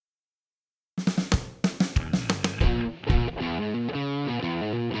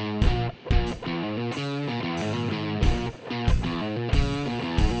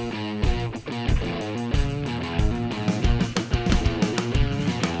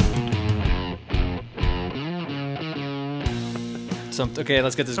Okay,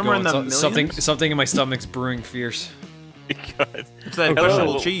 let's get this Somewhere going. in the Something in my stomach's brewing fierce. God. It's that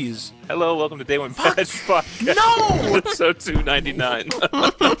vegetable cheese. Hello, welcome to Day One Patch Podcast. No! Episode 299.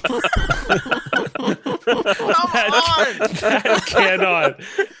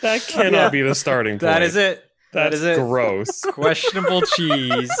 That cannot be the starting point. That is it. That's is it. gross. Questionable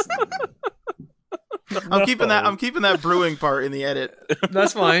cheese. I'm keeping that brewing part in the edit.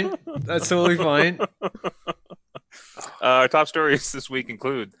 That's fine. That's totally fine. Our top stories this week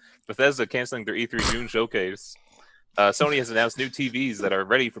include Bethesda canceling their E3 June showcase. Sony has announced new TVs that are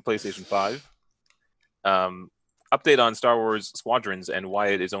ready for PlayStation 5. Update on Star Wars Squadrons and why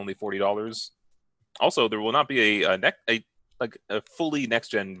it is only $40. Also, there will not be a fully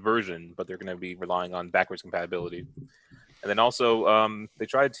next-gen version, but they're going to be relying on backwards compatibility. And then also, they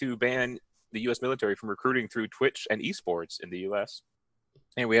tried to ban the U.S. military from recruiting through Twitch and esports in the U.S.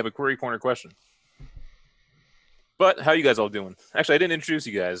 And we have a Query Corner question. But how you guys all doing? Actually, I didn't introduce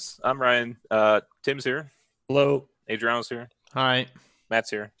you guys. I'm Ryan. Tim's here. Hello. Adriano's here. All right. Matt's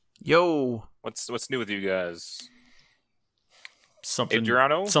here. Yo. What's new with you guys? Something.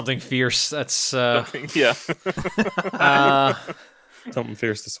 Adriano? Something fierce. That's Yeah. Something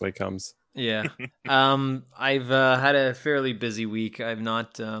fierce this way comes. Yeah. I've had a fairly busy week. I've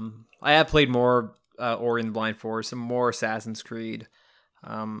not. I have played more Ori and the Blind Forest, some more Assassin's Creed.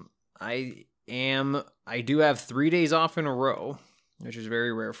 I do have 3 days off in a row, which is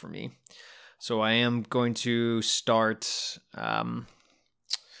very rare for me. So I am going to start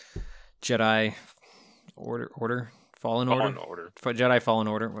Jedi Order Fallen Order. Jedi Fallen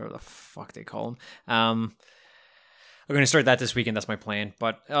Order, whatever the fuck they call them. I'm going to start that this weekend. That's my plan.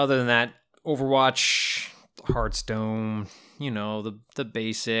 But other than that, Overwatch, Hearthstone, the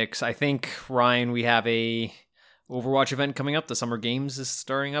basics. I think, Ryan, we have a Overwatch event coming up. The Summer Games is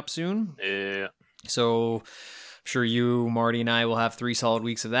starting up soon. Yeah. So I'm sure you, Marty, and I will have 3 solid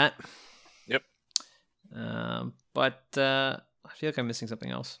weeks of that. Yep. But I feel like I'm missing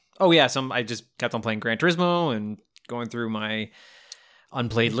something else. Oh yeah, I just kept on playing Gran Turismo and going through my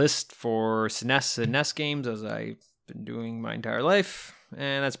unplayed list for SNES and NES games as I've been doing my entire life,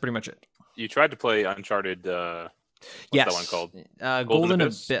 and that's pretty much it. You tried to play Uncharted. What's that one called? Golden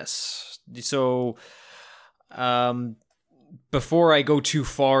Abyss. So, before I go too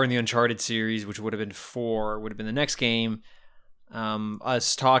far in the Uncharted series, which would have been 4, would have been the next game.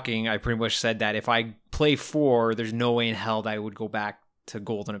 Us talking, I pretty much said that if I play 4, there's no way in hell that I would go back to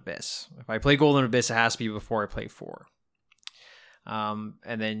Golden Abyss. If I play Golden Abyss, it has to be before I play 4. And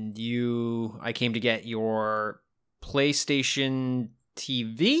then I came to get your PlayStation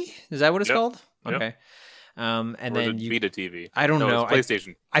TV. Is that what it's called? Okay. Yep. And or then Vita TV. I don't know. It's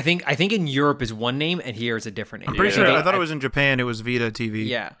PlayStation. I think in Europe is one name, and here it's a different name. I'm pretty sure. I thought it was in Japan. It was Vita TV.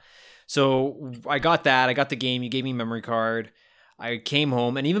 Yeah. So I got that. I got the game. You gave me a memory card. I came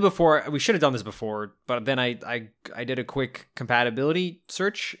home, and even before, we should have done this before, but then I did a quick compatibility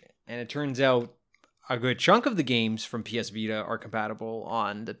search, and it turns out a good chunk of the games from PS Vita are compatible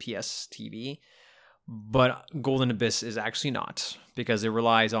on the PS TV, but Golden Abyss is actually not, because it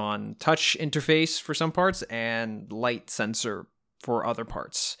relies on touch interface for some parts and light sensor for other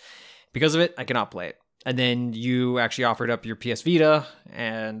parts. Because of it, I cannot play it. And then you actually offered up your PS Vita,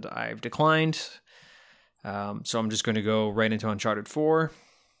 and I've declined. So I'm just going to go right into Uncharted 4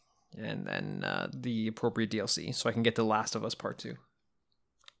 and then the appropriate DLC so I can get to Last of Us Part 2.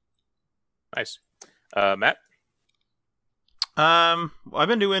 Nice. Matt? I've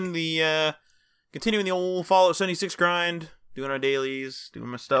been doing continuing the old Fallout 76 grind, doing our dailies, doing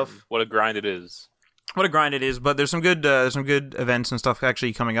my stuff. What a grind it is. What a grind it is, but there's some good events and stuff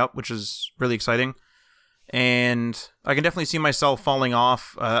actually coming up, which is really exciting. And I can definitely see myself falling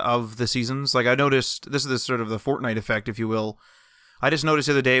off of the seasons. Like I noticed, this is sort of the Fortnite effect, if you will. I just noticed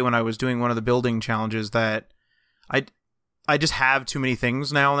the other day when I was doing one of the building challenges that I just have too many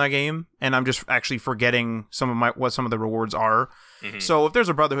things now in that game, and I'm just actually forgetting what some of the rewards are. Mm-hmm. So if there's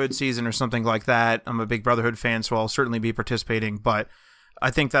a Brotherhood season or something like that, I'm a big Brotherhood fan, so I'll certainly be participating. But I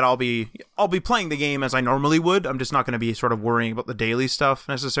think that I'll be playing the game as I normally would. I'm just not going to be sort of worrying about the daily stuff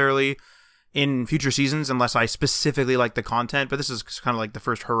necessarily in future seasons unless I specifically like the content, but this is kind of like the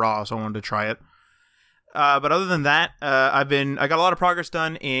first hurrah, so I wanted to try it. But other than that, I got a lot of progress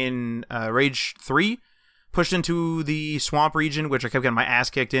done in Rage 3, pushed into the swamp region, which I kept getting my ass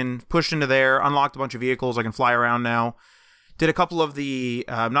kicked in, pushed into there, unlocked a bunch of vehicles, I can fly around now. Did a couple of the,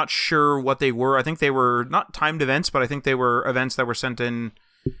 I'm not sure what they were, I think they were not timed events, but I think they were events that were sent in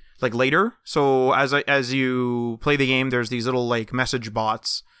like later. So as you play the game, there's these little like message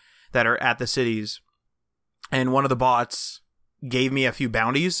bots that are at the cities, and one of the bots gave me a few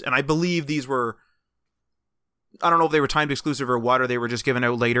bounties, and I believe these were I don't know if they were timed exclusive or what, or they were just given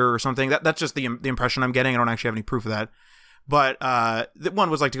out later or something. That's just the impression I'm getting. I don't actually have any proof of that. But the one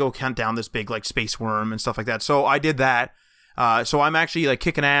was like to go hunt down this big like space worm and stuff like that. So I did that. So I'm actually like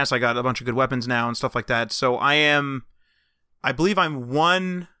kicking ass. I got a bunch of good weapons now and stuff like that. So I believe I'm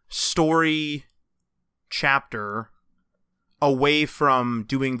one story chapter away from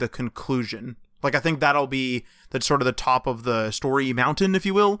doing the conclusion. Like, I think that'll be the sort of the top of the story mountain, if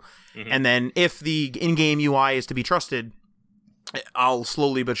you will. Mm-hmm. And then if the in-game UI is to be trusted, I'll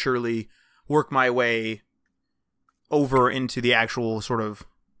slowly but surely work my way over into the actual sort of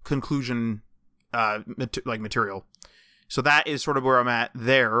conclusion material. So that is sort of where I'm at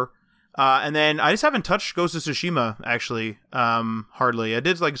there. And then I just haven't touched Ghost of Tsushima, actually, hardly. I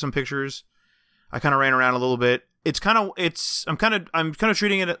did like some pictures. I kind of ran around a little bit. I'm kind of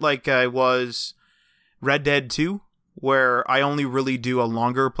treating it like I was Red Dead 2, where I only really do a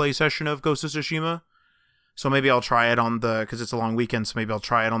longer play session of Ghost of Tsushima. So maybe I'll try it because it's a long weekend, so maybe I'll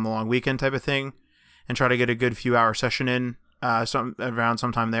try it on the long weekend type of thing and try to get a good few hour session in around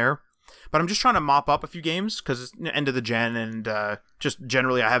sometime there. But I'm just trying to mop up a few games because it's the end of the gen, and just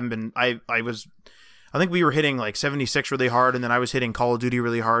generally I haven't been. I think we were hitting like 76 really hard, and then I was hitting Call of Duty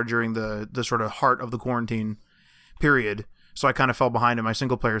really hard during the sort of heart of the quarantine period. So I kind of fell behind in my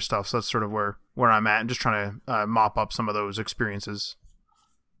single player stuff. So that's sort of where I'm at. I'm just trying to mop up some of those experiences.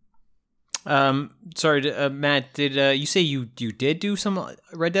 Sorry, Matt. Did you say you did do some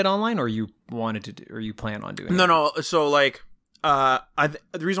Red Dead Online, or you wanted to, or you plan on doing? No. So like, the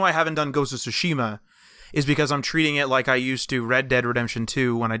reason why I haven't done Ghost of Tsushima is because I'm treating it like I used to Red Dead Redemption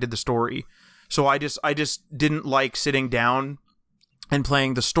 2 when I did the story. So I just didn't like sitting down and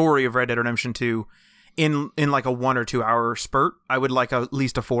playing the story of Red Dead Redemption 2 in like a 1 or 2 hour spurt. I would like at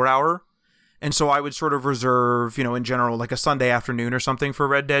least a 4 hour. And so I would sort of reserve, in general, like a Sunday afternoon or something for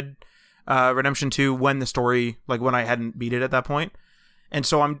Red Dead Redemption 2 when the story, like when I hadn't beat it at that point. And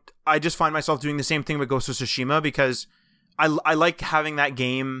so I just find myself doing the same thing with Ghost of Tsushima because I like having that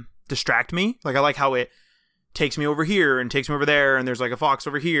game distract me. Like, I like how it takes me over here and takes me over there, and there's like a fox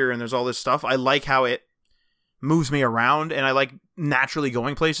over here, and there's all this stuff. I like how it moves me around, and I like naturally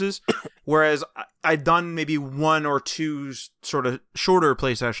going places. Whereas I've done maybe 1 or 2 sort of shorter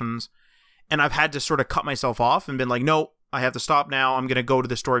play sessions, and I've had to sort of cut myself off and been like, no, I have to stop now. I'm going to go to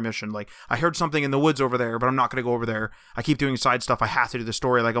the story mission. Like, I heard something in the woods over there, but I'm not going to go over there. I keep doing side stuff. I have to do the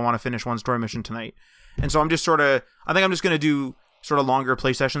story. Like, I want to finish one story mission tonight. And so I'm just I think I'm just going to do sort of longer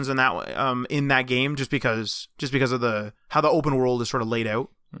play sessions in that game just because of how the open world is sort of laid out.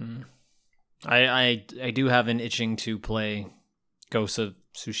 Mm. I do have an itching to play Ghost of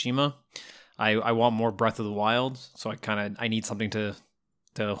Tsushima. I want more Breath of the Wild, so I need something to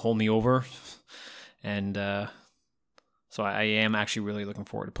hold me over, and so I am actually really looking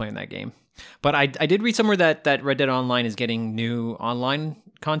forward to playing that game. But I did read somewhere that Red Dead Online is getting new online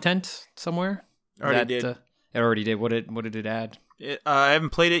content somewhere. It already did. What did it add? I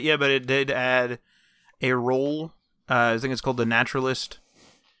haven't played it yet, but it did add a role. I think it's called the Naturalist.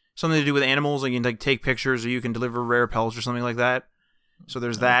 Something to do with animals. Like, you can like take pictures, or you can deliver rare pelts or something like that. So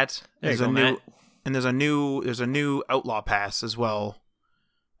there's that. There's a new Outlaw Pass as well,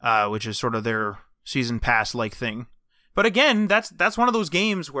 which is sort of their season pass like thing. But again, that's one of those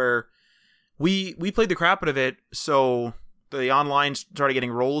games where we played the crap out of it. So the online started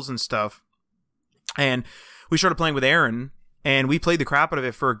getting roles and stuff, and we started playing with Aaron, and we played the crap out of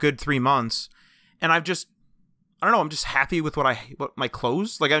it for a good 3 months. And I don't know, I'm just happy with what my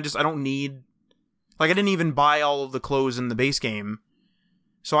clothes. Like, I don't need, like, I didn't even buy all of the clothes in the base game.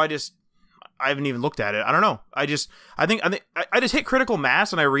 So I haven't even looked at it. I don't know. I just hit critical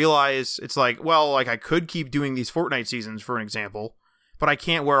mass, and I realize it's like, well, like, I could keep doing these Fortnite seasons, for an example, but I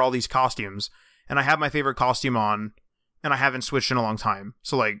can't wear all these costumes, and I have my favorite costume on, and I haven't switched in a long time.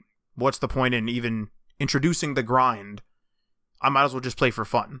 So, like, what's the point in even introducing the grind? I might as well just play for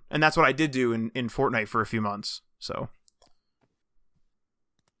fun. And that's what I did do in Fortnite for a few months. So,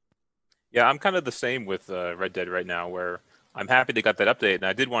 yeah, I'm kind of the same with Red Dead right now, where I'm happy they got that update, and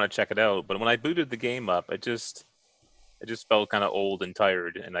I did want to check it out. But when I booted the game up, it just felt kind of old and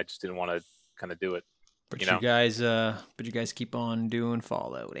tired, and I just didn't want to kind of do it. But you guys keep on doing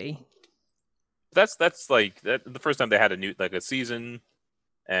Fallout, eh? That's like the first time they had a season,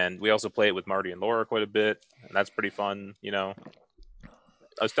 and we also play it with Marty and Laura quite a bit, and that's pretty fun.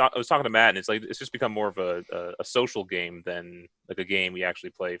 I was talking to Matt, and it's like it's just become more of a social game than like a game we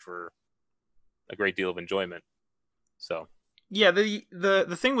actually play for a great deal of enjoyment. So yeah,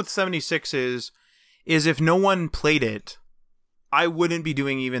 the thing with 76 is if no one played it, I wouldn't be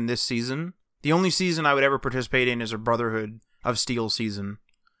doing even this season. The only season I would ever participate in is a Brotherhood of Steel season,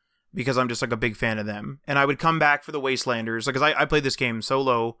 because I'm just like a big fan of them. And I would come back for the Wastelanders because I played this game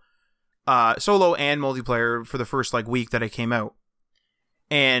solo and multiplayer for the first like week that it came out.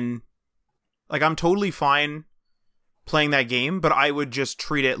 And like I'm totally fine playing that game, but I would just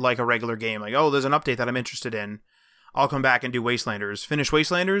treat it like a regular game. Like, oh, there's an update that I'm interested in. I'll come back and do Wastelanders. Finish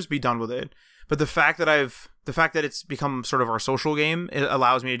Wastelanders, be done with it. But the fact that it's become sort of our social game, it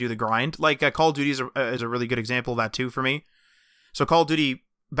allows me to do the grind. Like Call of Duty is a really good example of that too for me. So Call of Duty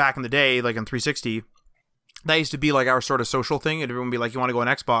back in the day, like on 360, that used to be like our sort of social thing. And everyone would be like, you want to go on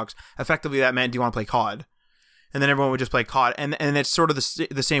Xbox? Effectively, that meant, do you want to play COD? And then everyone would just play COD. And it's sort of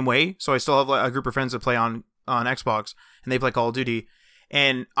the same way. So I still have like a group of friends that play on Xbox, and they play Call of Duty.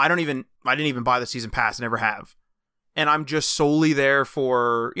 And I didn't even buy the season pass, never have. And I'm just solely there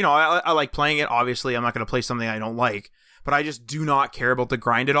for, I like playing it. Obviously, I'm not going to play something I don't like, but I just do not care about the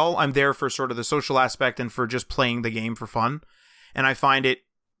grind at all. I'm there for sort of the social aspect and for just playing the game for fun. And I find it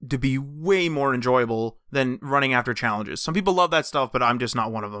to be way more enjoyable than running after challenges. Some people love that stuff, but I'm just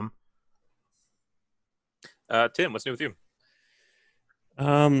not one of them. Tim, what's new with you?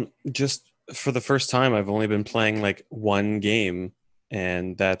 Just for the first time, I've only been playing like one game,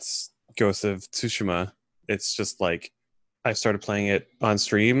 and that's Ghost of Tsushima. It's just like I started playing it on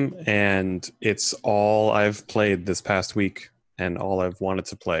stream, and it's all I've played this past week and all I've wanted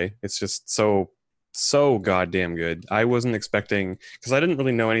to play. It's just so goddamn good. I wasn't expecting, because I didn't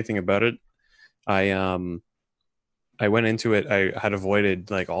really know anything about it. I went into it, I had avoided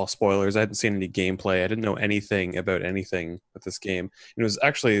like all spoilers. I hadn't seen any gameplay. I didn't know anything about anything with this game. And it was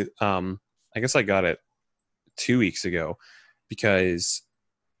actually I guess I got it 2 weeks ago because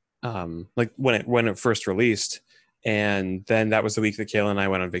like when it first released, and then that was the week that Kayla and I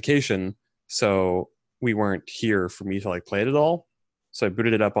went on vacation, so we weren't here for me to like play it at all. So I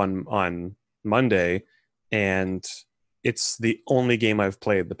booted it up on Monday, and it's the only game I've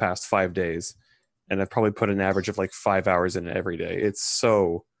played the past 5 days, and I've probably put an average of like 5 hours in it every day. It's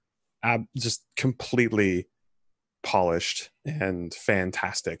so just completely polished and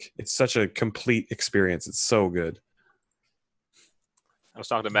fantastic. It's such a complete experience. It's so good. I was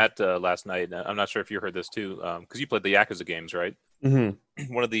talking to Matt last night. I'm not sure if you heard this too, because you played the Yakuza games, right?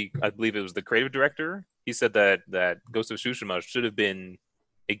 Mm-hmm. One of the, I believe it was the creative director. He said that Ghost of Tsushima should have been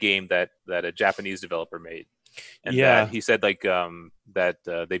a game that a Japanese developer made, and that he said like that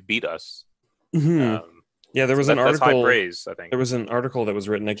they beat us. Mm-hmm. Yeah, there was an article. That's high praise, I think. There was an article that was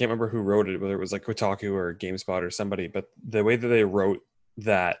written. I can't remember who wrote it, whether it was like Kotaku or GameSpot or somebody. But the way that they wrote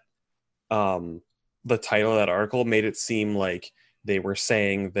that, the title of that article made it seem like they were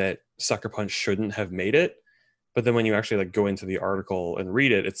saying that Sucker Punch shouldn't have made it. But then when you actually like go into the article and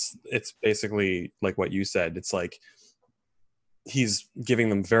read it, it's basically like what you said. It's like he's giving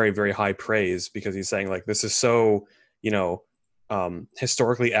them very, very high praise because he's saying like, this is so,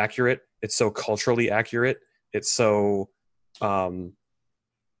 historically accurate. It's so culturally accurate. It's so,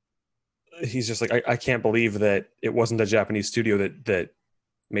 he's just like, I can't believe that it wasn't a Japanese studio that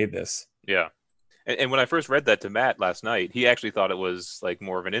made this. Yeah. And when I first read that to Matt last night, he actually thought it was like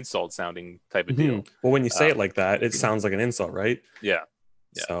more of an insult sounding type of deal. Well, when you say it like that, it sounds like an insult, right? Yeah.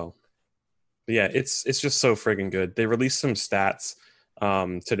 So, but yeah, it's just so friggin' good. They released some stats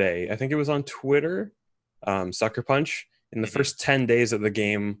today. I think it was on Twitter, Sucker Punch. In the first 10 days that the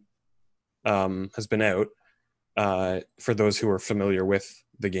game has been out, for those who are familiar with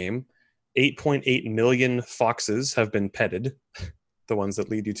the game, 8.8 million foxes have been petted, the ones that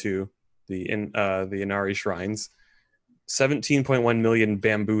lead you to the Inari shrines. 17.1 million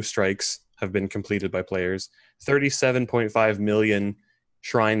bamboo strikes have been completed by players. 37.5 million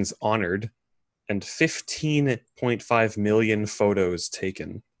shrines honored, and 15.5 million photos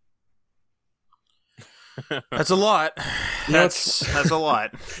taken. That's a lot. That's a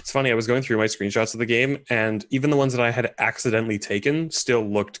lot. It's funny. I was going through my screenshots of the game, and even the ones that I had accidentally taken still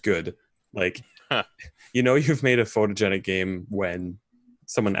looked good. Like, you've made a photogenic game when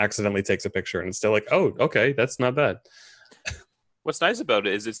someone accidentally takes a picture, and it's still like, oh, okay, that's not bad. What's nice about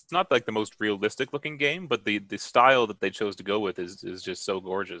it is it's not like the most realistic looking game, but the style that they chose to go with is just so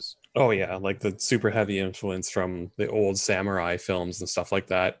gorgeous. Oh yeah, like the super heavy influence from the old samurai films and stuff like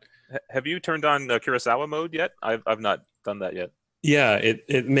that. Have you turned on Kurosawa mode yet? I've not done that yet. Yeah,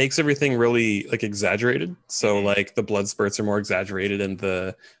 it makes everything really like exaggerated. So like the blood spurts are more exaggerated, and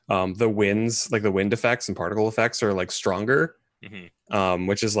the winds, like the wind effects and particle effects, are like stronger,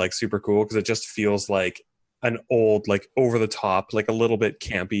 which is like super cool because it just feels like an old, like over the top, like a little bit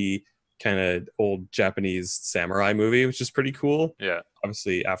campy kind of old Japanese samurai movie, which is pretty cool. Yeah,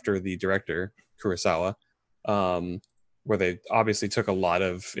 obviously after the director Kurosawa, where they obviously took a lot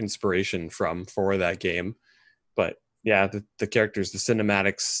of inspiration for that game. But yeah, the characters, the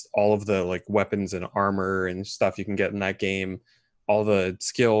cinematics, all of the like weapons and armor and stuff you can get in that game, all the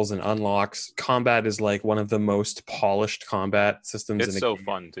skills and unlocks. Combat is like one of the most polished combat systems in It's a so game.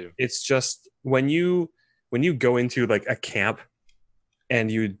 fun too. It's just when you go into like a camp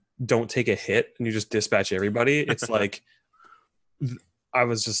and you don't take a hit and you just dispatch everybody, it's like I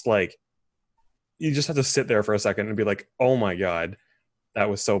was just like, you just have to sit there for a second and be like, oh my god, that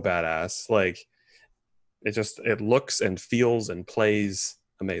was so badass. Like it looks and feels and plays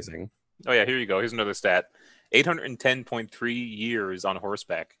amazing. Oh yeah, here you go. Here's another stat: 810.3 years on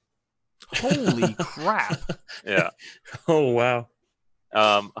horseback. Holy crap! Yeah. Oh wow.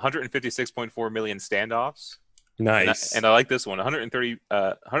 156.4 million standoffs. Nice. And I like this one: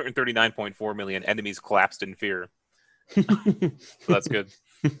 139.4 million enemies collapsed in fear. So that's good.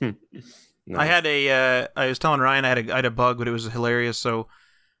 I was telling Ryan I had a bug, but it was hilarious. So,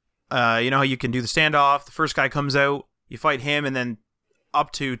 you know how you can do the standoff. The first guy comes out, you fight him, and then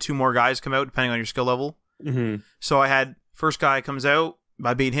up to 2 more guys come out depending on your skill level. Mm-hmm. So I had first guy comes out,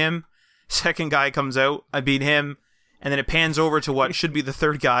 I beat him. Second guy comes out, I beat him, and then it pans over to what should be the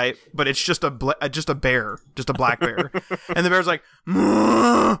third guy, but it's just a bear, just a black bear, and the bear's like,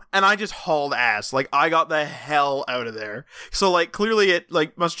 "Mmm," and I just hauled ass, like I got the hell out of there. So like clearly it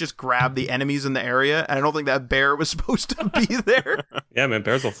like must just grab the enemies in the area, and I don't think that bear was supposed to be there. Yeah, man,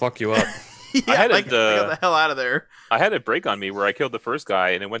 bears will fuck you up. Yeah, I I got the hell out of there. I had a break on me where I killed the first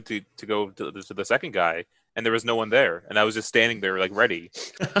guy and it went to go to the second guy, and there was no one there, and I was just standing there like ready,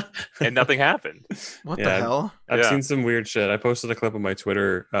 and nothing happened. What Yeah. the hell? I've Yeah. seen some weird shit. I posted a clip on my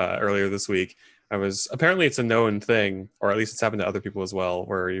Twitter earlier this week. Apparently it's a known thing, or at least it's happened to other people as well,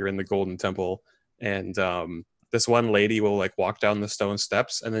 where you're in the Golden Temple and this one lady will like walk down the stone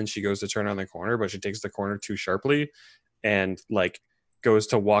steps and then she goes to turn on the corner, but she takes the corner too sharply and like goes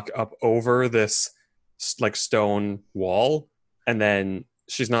to walk up over this like stone wall, and then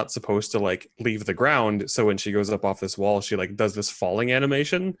she's not supposed to like leave the ground. So when she goes up off this wall, she like does this falling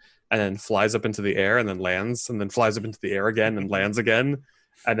animation and then flies up into the air and then lands and then flies up into the air again and lands again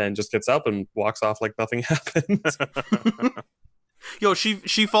and then just gets up and walks off like nothing happened. Yo, she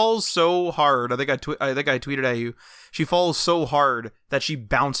falls so hard. I think I tweeted at you. She falls so hard that she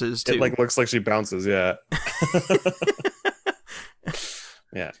bounces too. It like looks like she bounces. Yeah.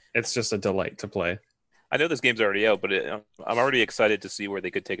 Yeah. It's just a delight to play. I know this game's already out, but I'm already excited to see where they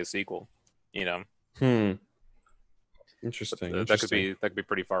could take a sequel. You know, Interesting. that could be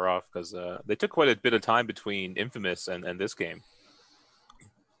pretty far off because they took quite a bit of time between Infamous and this game.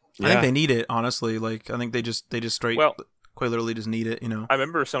 I think they need it, honestly. Like I think they just straight quite literally just need it, you know. I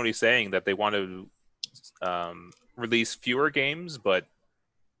remember Sony saying that they want to release fewer games, but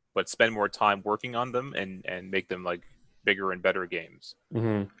spend more time working on them and make them like bigger and better games.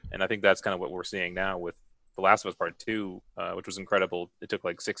 Mm-hmm. And I think that's kind of what we're seeing now with The Last of Us Part 2, which was incredible. It took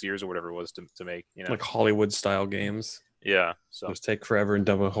like 6 years or whatever it was to make, you know. Like Hollywood style games. Yeah. So Just take forever and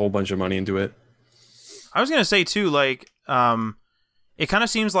dump a whole bunch of money into it. I was gonna say too, like, it kind of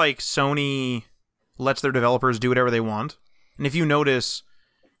seems like Sony lets their developers do whatever they want. And if you notice,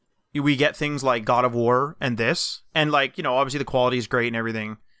 we get things like God of War and this, and like, you know, obviously the quality is great and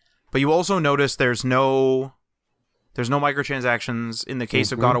everything, but you also notice there's no microtransactions in the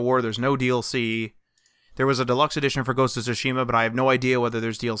case of God of War. There's no DLC. There was a deluxe edition for Ghost of Tsushima, but I have no idea whether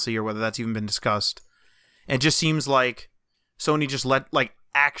there's DLC or whether that's even been discussed. It just seems like Sony just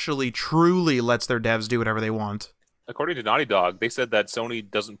actually truly lets their devs do whatever they want. according to Naughty Dog, they said that Sony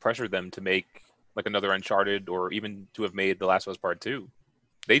doesn't pressure them to make like another Uncharted or even to have made The Last of Us Part 2.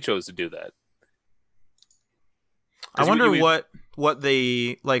 They chose to do that. I wonder what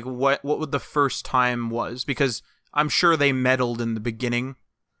the first time was, because I'm sure they meddled in the beginning.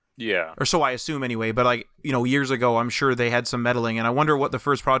 Yeah. Or so I assume anyway, but like, you know, years ago, I'm sure they had some meddling, and I wonder what the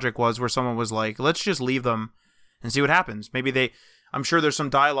first project was where someone was like, let's just leave them and see what happens. Maybe I'm sure there's some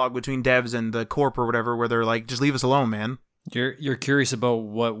dialogue between devs and the corp or whatever where they're like, just leave us alone, man. You're curious about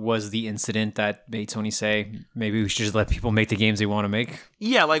what was the incident that made Sony say, maybe we should just let people make the games they want to make?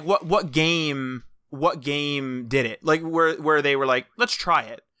 Yeah, like what game did it? Like where they were like, let's try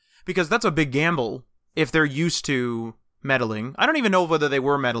it. Because that's a big gamble if they're used to meddling. I don't even know whether they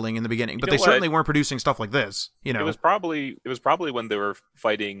were meddling in the beginning, but they certainly weren't producing stuff like this, you know. It was probably when they were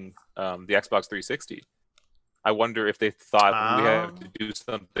fighting the Xbox 360. I wonder if they thought we have to do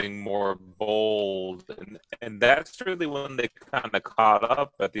something more bold, and that's really when they kind of caught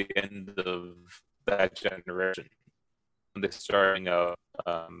up at the end of that generation. When they're starting a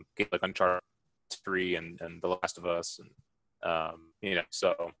game like Uncharted 3 and The Last of Us, and you know,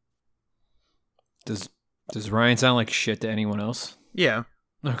 so Does Ryan sound like shit to anyone else? Yeah.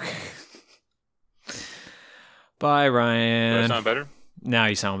 Okay. Bye, Does that Ryan. sound better? Now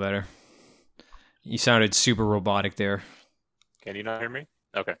you sound better. You sounded super robotic there. Can you not hear me?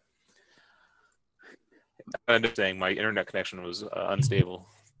 Okay. I ended up saying my internet connection was unstable.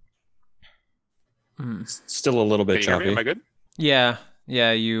 Still a little Can bit you hear me? choppy. Am I good? Yeah,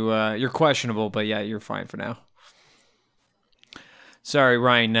 you're questionable, but yeah, you're fine for now. Sorry,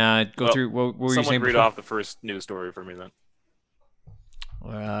 Ryan. Go Well, through. What were you Someone saying read before? off the first news story for me then.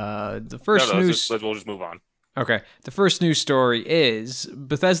 The first news. We'll just move on. Okay, the first news story is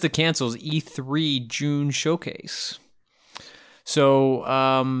Bethesda cancels E3 June showcase. So,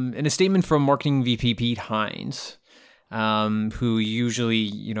 in a statement from marketing VP Pete Hines, who usually,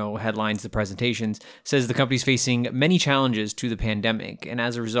 headlines the presentations, says the company's facing many challenges to the pandemic, and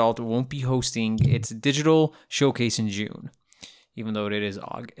as a result, won't be hosting its digital showcase in June, even though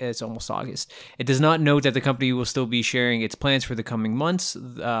it's almost August. It does not note that the company will still be sharing its plans for the coming months,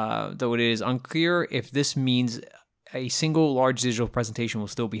 though it is unclear if this means a single large digital presentation will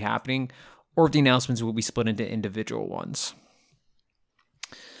still be happening, or if the announcements will be split into individual ones.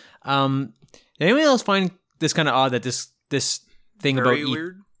 Did anyone else find this kind of odd that this thing Very about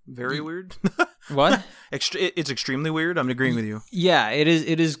weird. Very weird. what? It's extremely weird. I'm agreeing with you. Yeah, it is.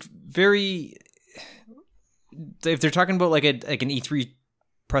 It is very. If they're talking about like an E3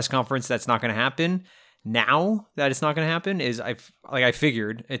 press conference that's not going to happen now, that it's not going to happen is I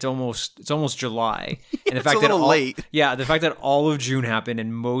figured it's almost July, and the It's fact a little late. Yeah, the fact that all of June happened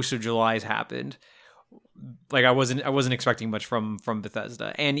and most of July's happened. Like I wasn't expecting much from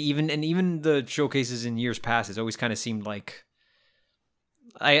Bethesda, and even the showcases in years past, it's always kind of seemed like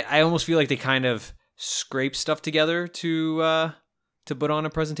I almost feel like they kind of scrape stuff together to put on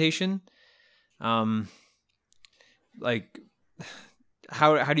a presentation. Like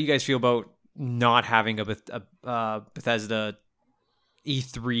how do you guys feel about not having a Bethesda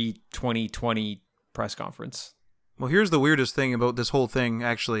E3 2020 press conference? Well, here's the weirdest thing about this whole thing,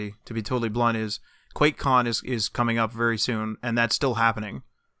 actually, to be totally blunt, is QuakeCon is coming up very soon, and that's still happening.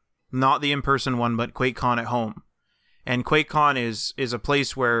 Not the in-person one, but QuakeCon at home. And QuakeCon is a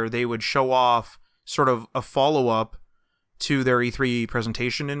place where they would show off sort of a follow-up to their E3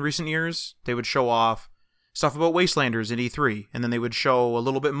 presentation in recent years. They would show off stuff about Wastelanders at E3, and then they would show a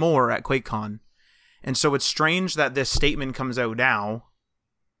little bit more at QuakeCon. And so it's strange that this statement comes out now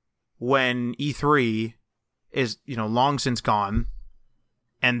when E3 is, long since gone,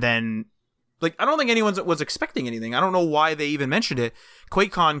 and then I don't think anyone was expecting anything. I don't know why they even mentioned it.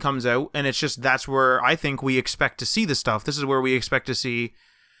 QuakeCon comes out, and it's just that's where I think we expect to see the stuff. This is where we expect to see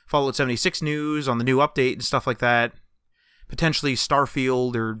Fallout 76 news on the new update and stuff like that. Potentially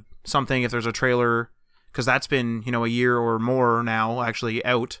Starfield or something if there's a trailer, because that's been, a year or more now actually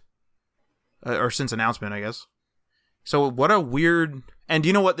out, or since announcement, I guess. So what a weird... And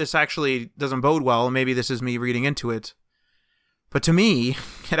you know what? This actually doesn't bode well, and maybe this is me reading into it. But to me,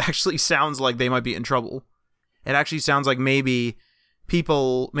 it actually sounds like they might be in trouble. It actually sounds like maybe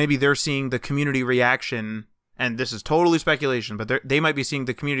they're seeing the community reaction, and this is totally speculation, but they might be seeing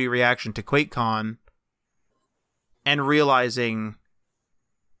the community reaction to QuakeCon and realizing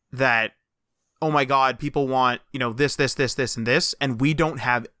that, oh my god, people want, this, and this, and we don't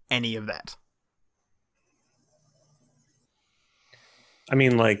have any of that. I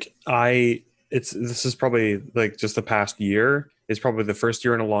mean, this is probably just the past year. It's probably the first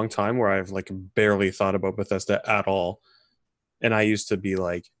year in a long time where I've barely thought about Bethesda at all. And I used to be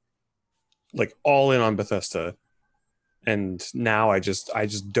like all in on Bethesda. And now I just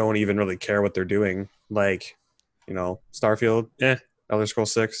don't even really care what they're doing. Starfield, Elder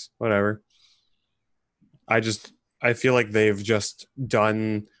Scrolls 6, whatever. I feel like they've just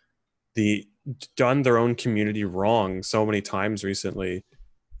done their own community wrong so many times recently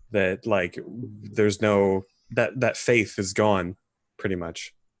that there's no that faith is gone pretty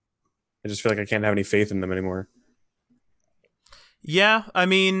much. I just feel like I can't have any faith in them anymore. Yeah, I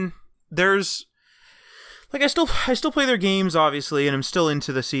mean, there's I still play their games obviously, and I'm still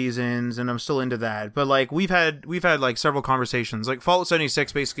into the seasons and I'm still into that. But we've had several conversations. Fallout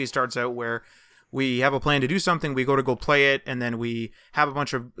 76 basically starts out where we have a plan to do something, we go play it, and then we have a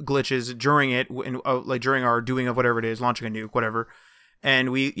bunch of glitches during it, during our doing of whatever it is, launching a nuke, whatever.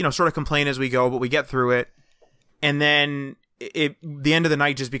 And we, sort of complain as we go, but we get through it. And then the end of the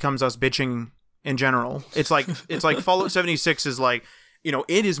night just becomes us bitching in general. It's like Fallout 76 is it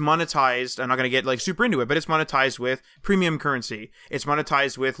is monetized. I'm not going to get super into it, but it's monetized with premium currency. It's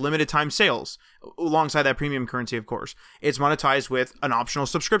monetized with limited time sales alongside that premium currency, of course. It's monetized with an optional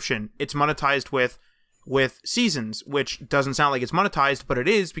subscription. It's monetized with seasons, which doesn't sound like it's monetized, but it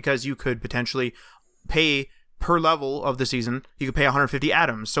is, because you could potentially pay per level of the season, you could pay 150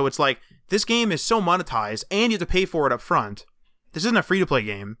 atoms. So it's like, this game is so monetized, and you have to pay for it up front. This isn't a free-to-play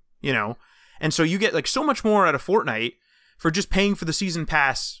game, you know? And so you get like so much more out of Fortnite for just paying for the season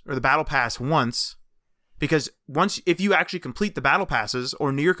pass or the battle pass once. Because if you actually complete the battle passes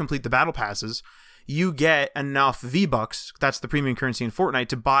or near complete the battle passes, you get enough V-Bucks, that's the premium currency in Fortnite,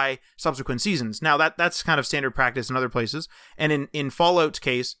 to buy subsequent seasons. Now, that's kind of standard practice in other places. And in Fallout's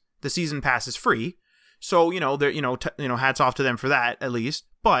case, the season pass is free. So, hats off to them for that, at least.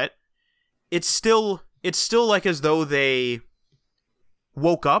 But it's still like as though they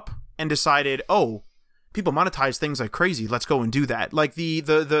woke up and decided, oh, people monetize things like crazy. Let's go and do that. Like the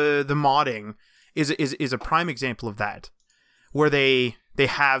modding is a prime example of that, where they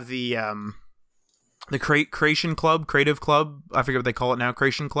have the Creation Club, Creative Club, I forget what they call it now,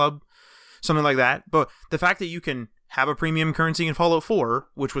 Creation Club, something like that. But the fact that you can have a premium currency in Fallout 4,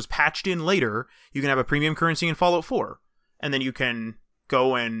 which was patched in later, you can have a premium currency in Fallout 4, and then you can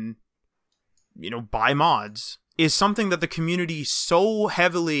go and, buy mods, is something that the community so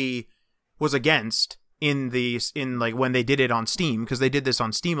heavily was against in when they did it on Steam, because they did this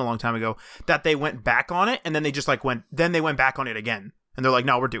on Steam a long time ago, that they went back on it, and then they just went back on it again, and they're like,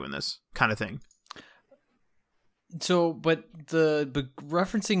 no, we're doing this kind of thing. So, but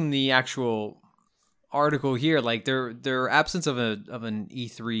referencing the actual article here, like their absence of an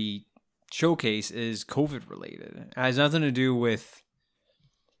E3 showcase is COVID related. It has nothing to do with,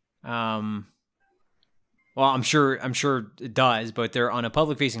 well, I'm sure it does, but they're on a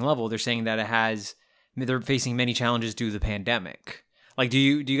public facing level. They're saying that they're facing many challenges due to the pandemic. Like, do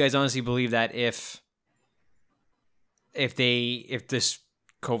you guys honestly believe that if this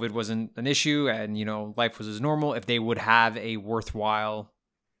COVID wasn't an issue and, life was as normal, if they would have a worthwhile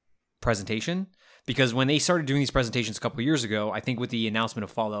presentation? Because when they started doing these presentations a couple of years ago, I think with the announcement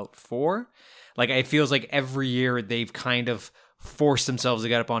of Fallout 4, like, it feels like every year they've kind of forced themselves to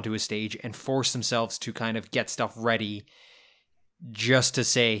get up onto a stage and force themselves to kind of get stuff ready just to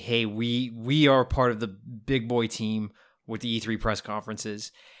say, hey, we are part of the big boy team with the E3 press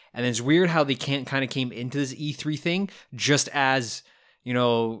conferences. And it's weird how they came into this E3 thing just as,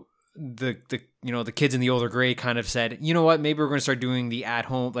 the kids in the older grade kind of said, you know what, maybe we're going to start doing the at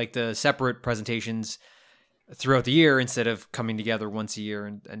home, like the separate presentations throughout the year instead of coming together once a year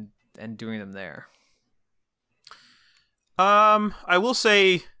and doing them there. I will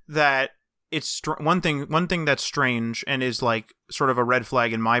say that it's one thing that's strange and is like sort of a red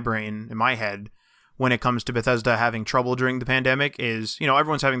flag in my head when it comes to Bethesda having trouble during the pandemic is,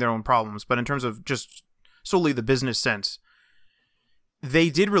 everyone's having their own problems, but in terms of just solely the business sense,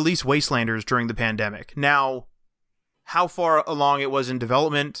 they did release Wastelanders during the pandemic. Now, how far along it was in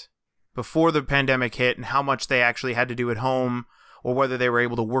development before the pandemic hit and how much they actually had to do at home, or whether they were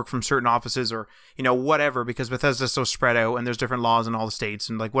able to work from certain offices or, whatever, because Bethesda's so spread out and there's different laws in all the states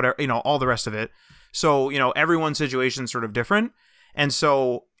and like whatever, all the rest of it. So, everyone's situation is sort of different. And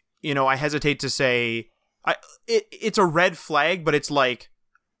so, I hesitate to say it's a red flag, but it's like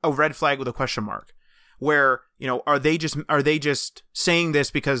a red flag with a question mark. Where, are they just saying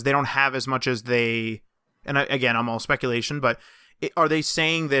this because they don't have as much as they, and again, I'm all speculation, but are they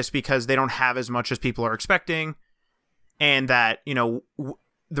saying this because they don't have as much as people are expecting? And that, the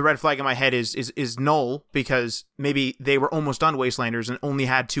red flag in my head is null, because maybe they were almost done Wastelanders and only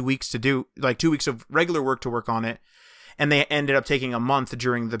had 2 weeks to do, like 2 weeks of regular work to work on it. And they ended up taking a month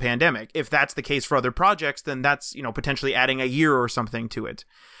during the pandemic. If that's the case for other projects, then that's, potentially adding a year or something to it.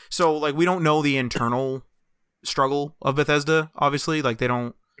 So, like, we don't know the internal struggle of Bethesda, obviously. Like, they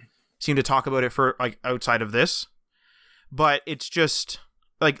don't seem to talk about it for, like, outside of this. But it's just,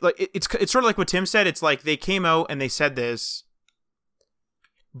 like it's sort of like what Tim said. It's like they came out and they said this,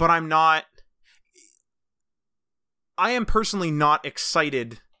 but I am personally not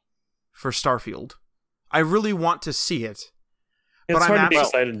excited for Starfield. I really want to see it. It's but hard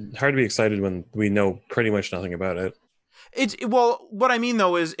to be excited when we know pretty much nothing about it. Well, what I mean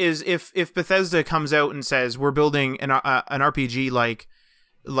though is if Bethesda comes out and says we're building an RPG like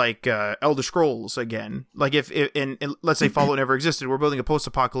Elder Scrolls again, like if let's say Fallout never existed, we're building a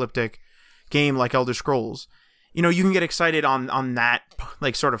post-apocalyptic game like Elder Scrolls, you can get excited on that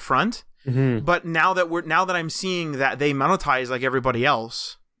like sort of front. Mm-hmm. But now that I'm seeing that they monetize like everybody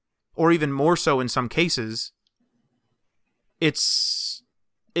else, or even more so in some cases, it's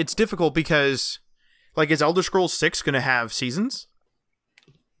difficult because, like, is Elder Scrolls 6 going to have seasons?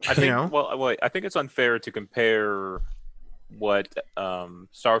 I think. Well, I think it's unfair to compare what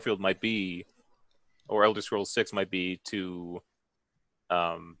Starfield might be, or Elder Scrolls 6 might be, to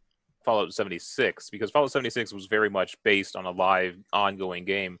Fallout 76, because Fallout 76 was very much based on a live, ongoing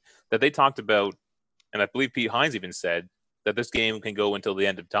game that they talked about and I believe Pete Hines even said that this game can go until the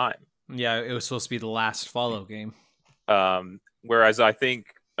end of time. Yeah, it was supposed to be the last Fallout game. Whereas I think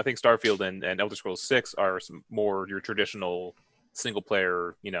Starfield and Elder Scrolls 6 are more your traditional single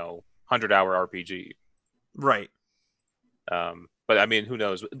player, 100-hour RPG. Right. But I mean, who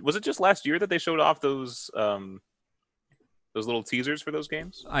knows? Was it just last year that they showed off those little teasers for those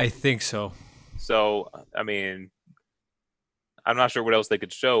games? I think so. So I mean, I'm not sure what else they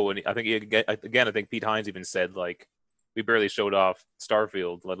could show. And I think I think Pete Hines even said like we barely showed off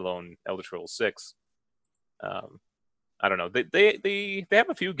Starfield, let alone Elder Scrolls 6. I don't know. They have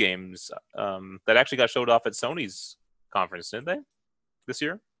a few games that actually got showed off at Sony's conference, didn't they? This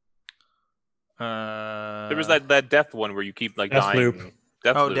year. There was that death one where you keep like dying. Deathloop.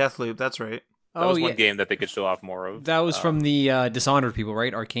 Deathloop. Deathloop. That's right. That was one game that they could show off more of. That was from the Dishonored people,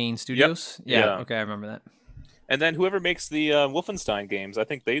 right? Arcane Studios. Yep. Yeah. Okay, I remember that. And then whoever makes the Wolfenstein games, I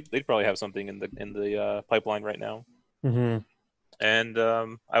think they'd probably have something in the pipeline right now. Mm-hmm. And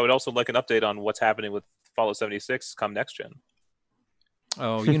I would also like an update on what's happening with Fallout 76 come next gen.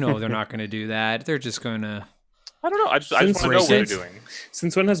 Oh, they're not going to do that. They're just going to. I don't know. I just want to know what they're doing.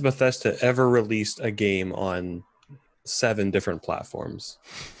 Since when has Bethesda ever released a game on 7 different platforms?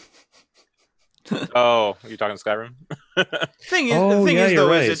 Oh, you're talking Skyrim? The thing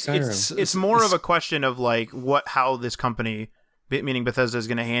is, right. it's more of a question of like how this company, meaning Bethesda, is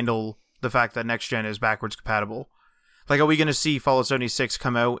going to handle the fact that next gen is backwards compatible. Like, are we going to see Fallout 76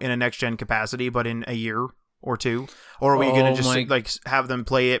 come out in a next gen capacity, but in a year or two, or are we going to just have them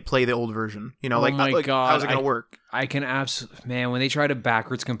play the old version? God, how's it going to work? I can absolutely, man. When they try to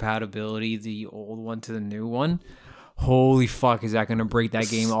backwards compatibility the old one to the new one, holy fuck, is that going to break that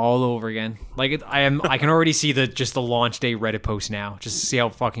game all over again? Like, I can already see the launch day Reddit post now, just to see how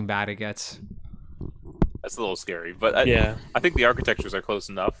fucking bad it gets. That's a little scary, but I think the architectures are close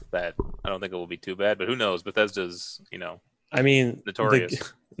enough that I don't think it will be too bad. But who knows? Bethesda's, I mean,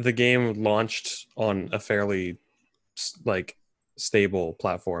 notorious. The game launched on a fairly stable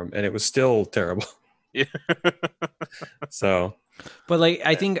platform, and it was still terrible. Yeah. So, but like,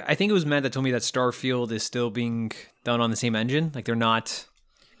 I think it was Matt that told me that Starfield is still being done on the same engine. Like, they're not.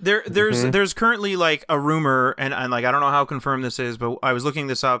 There's currently like a rumor, and like I don't know how confirmed this is, but I was looking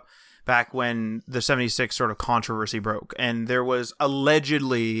this up back when the 76 sort of controversy broke, and there was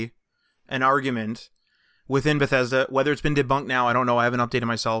allegedly an argument within Bethesda, whether it's been debunked now, I don't know, I haven't updated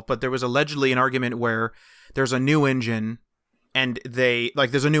myself, but there was allegedly an argument where there's a new engine, and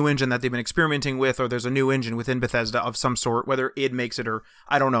there's a new engine that they've been experimenting with, or there's a new engine within Bethesda of some sort, whether id makes it or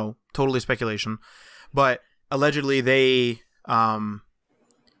I don't know, totally speculation, but allegedly they wanted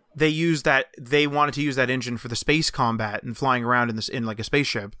to use that engine for the space combat and flying around in like a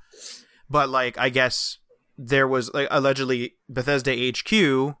spaceship. But like, I guess there was like allegedly Bethesda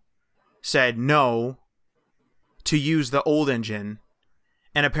HQ said no to use the old engine.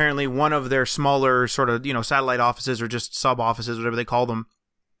 And apparently one of their smaller sort of, satellite offices or just sub offices, whatever they call them,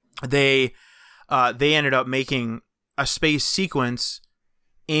 they ended up making a space sequence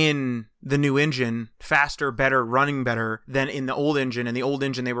in the new engine faster, better, running better than in the old engine. And the old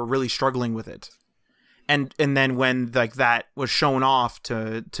engine, they were really struggling with it. And then when like that was shown off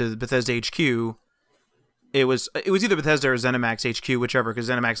to Bethesda HQ, it was either Bethesda or ZeniMax HQ, whichever, because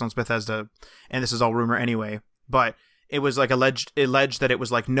ZeniMax owns Bethesda, and this is all rumor anyway. But it was like alleged that it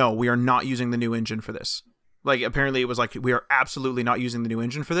was like, no, we are not using the new engine for this. Like, apparently it was like, we are absolutely not using the new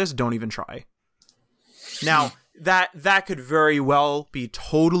engine for this. Don't even try. Now, that could very well be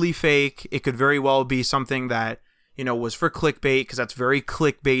totally fake. It could very well be something that, was for clickbait, because that's very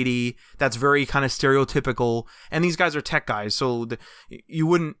clickbaity. That's very kind of stereotypical. And these guys are tech guys, so you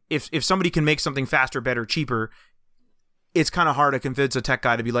wouldn't, if somebody can make something faster, better, cheaper, it's kind of hard to convince a tech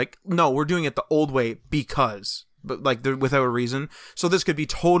guy to be like, no, we're doing it the old way because, but like without a reason. So this could be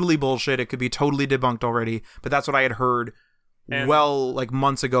totally bullshit. It could be totally debunked already. But that's what I had heard like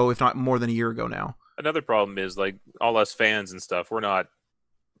months ago, if not more than a year ago now. Another problem is like all us fans and stuff. We're not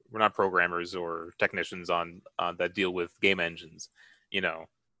programmers or technicians on that deal with game engines,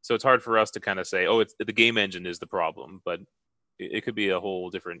 So it's hard for us to kind of say, oh, it's the game engine is the problem, but it could be a whole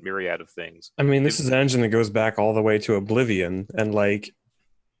different myriad of things. I mean, this is an engine that goes back all the way to Oblivion, and like,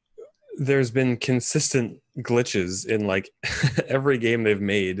 there's been consistent glitches in like every game they've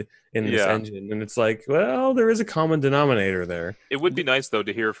made in this engine, and it's like, well, there is a common denominator there. It would be nice though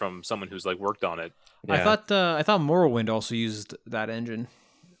to hear from someone who's like worked on it. Yeah. I thought Morrowind also used that engine.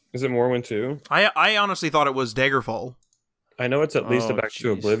 Is it Morrowind too? I honestly thought it was Daggerfall. I know it's at least back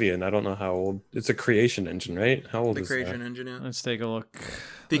to Oblivion. I don't know how old. It's a creation engine, right? How old is that? The creation engine, yeah. Let's take a look.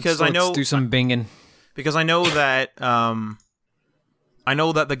 Because let's do some binging. Because I know that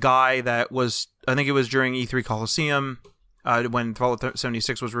the guy that was I think it was during E3 Coliseum, when Fallout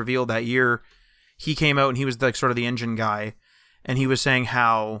 76 was revealed that year. He came out and he was like sort of the engine guy, and he was saying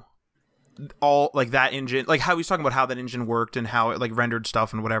how all like that engine, like how he was talking about how that engine worked and how it like rendered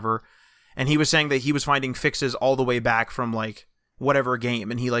stuff and whatever. And he was saying that he was finding fixes all the way back from like whatever game,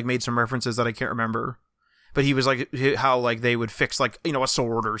 and he like made some references that I can't remember. But he was like how like they would fix like, you know, a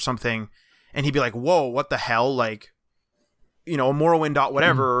sword or something, and he'd be like, "Whoa, what the hell?" Like, you know, a Morrowind dot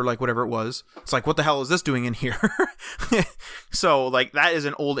whatever, or like whatever it was. It's like, what the hell is this doing in here? So like that is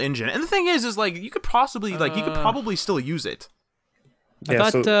an old engine. And the thing is like you could possibly like you could probably still use it. Yeah,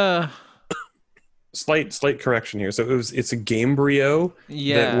 I thought slight correction here. So it's a Gamebryo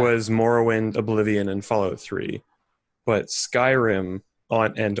that was Morrowind, Oblivion, and Fallout 3, but Skyrim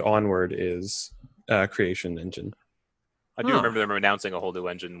onward is Creation Engine. I do remember them announcing a whole new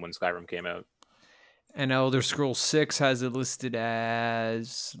engine when Skyrim came out. And Elder Scrolls 6 has it listed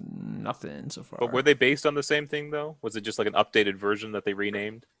as nothing so far. But were they based on the same thing, though? Was it just like an updated version that they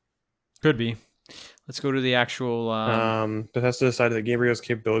renamed? Could be. Let's go to the actual... Bethesda decided that Gamebryo's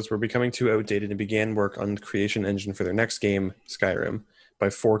capabilities were becoming too outdated and began work on the Creation Engine for their next game, Skyrim, by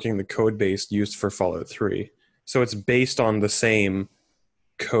forking the code base used for Fallout 3. So it's based on the same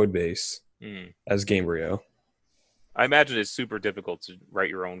code base as Gamebryo. I imagine it's super difficult to write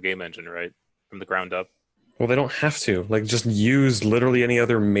your own game engine, right? From the ground up. Well, they don't have to. Like, just use literally any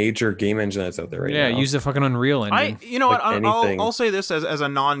other major game engine that's out there right now. Yeah, use the fucking Unreal Engine. You know Like what? I'll say this as a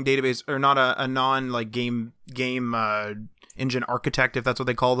non-database or not a non like game engine architect, if that's what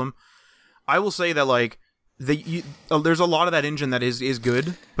they call them. I will say that like there's a lot of that engine that is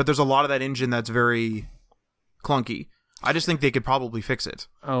good, but there's a lot of that engine that's very clunky. I just think they could probably fix it.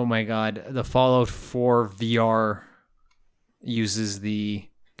 Oh my god, the Fallout 4 VR uses the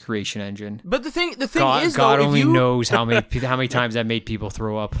Creation Engine. But the thing God, is, God though, only knows how many times that made people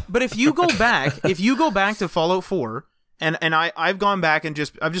throw up. But if you go back to Fallout 4, and I've gone back and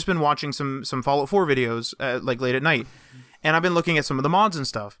I've just been watching some Fallout 4 videos like late at night, and I've been looking at some of the mods and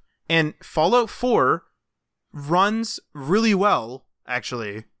stuff, and Fallout 4 runs really well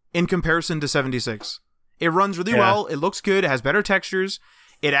actually in comparison to 76. It runs really well. It looks good. It has better textures.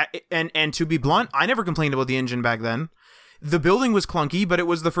 And to be blunt, I never complained about the engine back then. The building was clunky, but it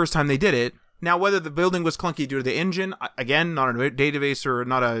was the first time they did it. Now, whether the building was clunky due to the engine, again, not a database or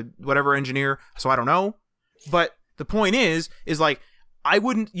not a whatever engineer, so I don't know. But the point is like,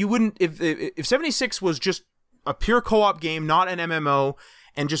 if 76 was just a pure co-op game, not an MMO,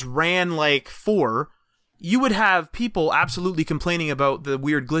 and just ran like 4, you would have people absolutely complaining about the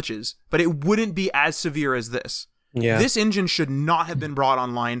weird glitches, but it wouldn't be as severe as this. Yeah. This engine should not have been brought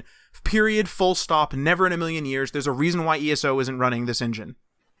online. Period. Full stop. Never in a million years. There's a reason why ESO isn't running this engine.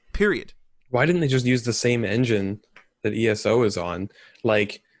 Period. Why didn't they just use the same engine that ESO is on?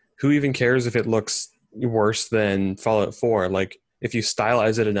 Like, who even cares if it looks worse than Fallout 4? Like, if you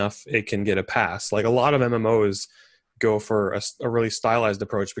stylize it enough, it can get a pass. Like, a lot of MMOs go for a really stylized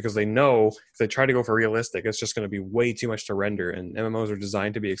approach because they know if they try to go for realistic, it's just going to be way too much to render. And MMOs are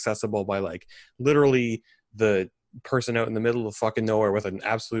designed to be accessible by, like, literally the person out in the middle of fucking nowhere with an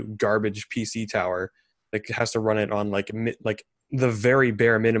absolute garbage PC tower that has to run it on like the very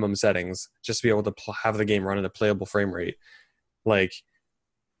bare minimum settings just to be able to have the game run at a playable frame rate. Like,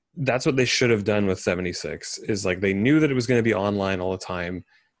 that's what they should have done with 76 is like they knew that it was going to be online all the time.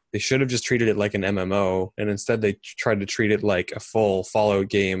 They should have just treated it like an MMO, and instead they tried to treat it like a full Fallout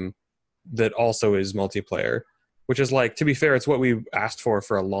game that also is multiplayer, which is like, to be fair, it's what we asked for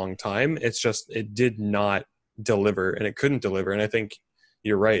a long time. It's just it did not deliver, and it couldn't deliver. And I think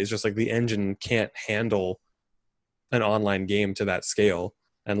you're right. It's just like the engine can't handle an online game to that scale.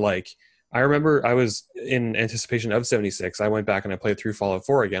 And like, I remember I was in anticipation of 76. I went back and I played through Fallout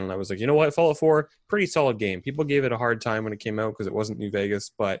 4 again, and I was like, you know what, Fallout 4, pretty solid game. People gave it a hard time when it came out because it wasn't New Vegas,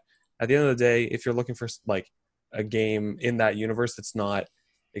 but at the end of the day, if you're looking for like a game in that universe that's not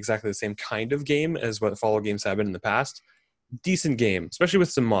exactly the same kind of game as what Fallout games have been in the past, decent game, especially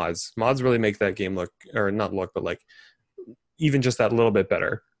with some mods. Mods really make that game look, or not look, but like even just that little bit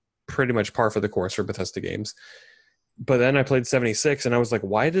better. Pretty much par for the course for Bethesda games. But then I played 76 and I was like,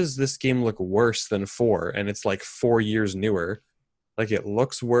 why does this game look worse than 4? And it's like 4 years newer. Like, it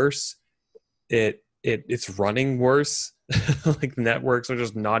looks worse. It's running worse. Like, networks are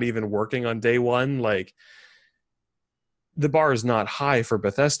just not even working on day one. Like, the bar is not high for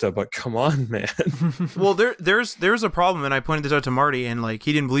Bethesda, but come on, man. Well, there's a problem, and I pointed this out to Marty, and like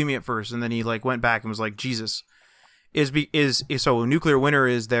he didn't believe me at first, and then he like went back and was like, Jesus, so Nuclear Winter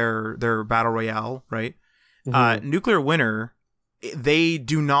is their battle royale, right? Mm-hmm. Nuclear Winter, they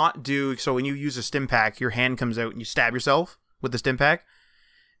do not do so. When you use a stim pack, your hand comes out and you stab yourself with the stim pack.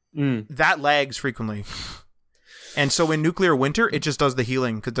 that lags frequently. And so in Nuclear Winter, it just does the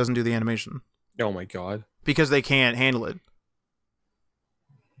healing because it doesn't do the animation. Oh my god. Because they can't handle it.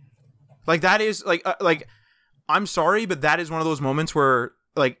 Like, that is, like, I'm sorry, but that is one of those moments where,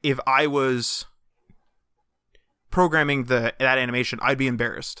 like, if I was programming that animation, I'd be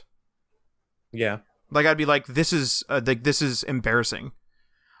embarrassed. Yeah. Like, I'd be like, this is embarrassing.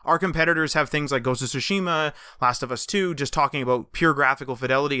 Our competitors have things like Ghost of Tsushima, Last of Us 2, just talking about pure graphical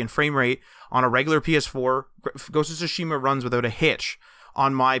fidelity and frame rate on a regular PS4. Ghost of Tsushima runs without a hitch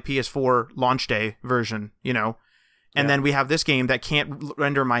on my PS4 launch day version, you know? And then we have this game that can't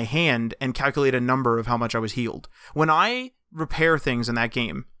render my hand and calculate a number of how much I was healed. When I repair things in that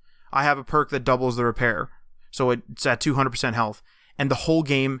game, I have a perk that doubles the repair. So it's at 200% health. And the whole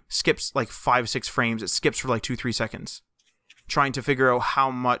game skips like 5-6 frames. It skips for like 2-3 seconds. Trying to figure out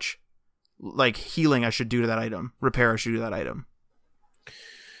how much like healing I should do to that item, repair I should do to that item.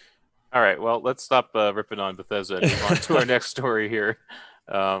 All right, well, let's stop ripping on Bethesda and move on to our next story here.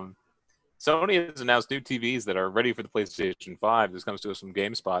 Sony has announced new TVs that are ready for the PlayStation 5. This comes to us from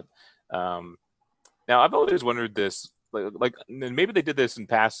GameSpot. Now, I've always wondered this, like maybe they did this in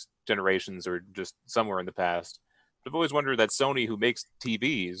past generations or just somewhere in the past. I've always wondered that Sony, who makes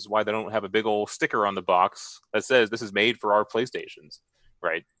TVs, why they don't have a big old sticker on the box that says this is made for our PlayStations,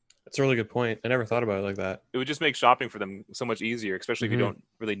 right? That's a really good point. I never thought about it like that. It would just make shopping for them so much easier, especially if you don't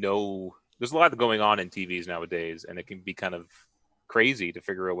really know. There's a lot going on in TVs nowadays, and it can be kind of crazy to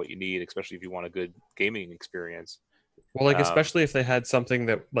figure out what you need, especially if you want a good gaming experience. Well, like, especially if they had something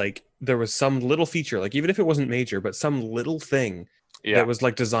that, like, there was some little feature, like, even if it wasn't major, but some little thing that was,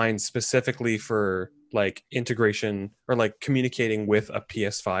 like, designed specifically for, like, integration or, like, communicating with a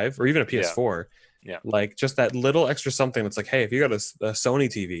PS5 or even a PS4. Yeah. Like, just that little extra something that's like, hey, if you got a Sony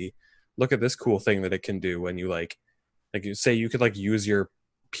TV, look at this cool thing that it can do when you, like you say you could, like, use your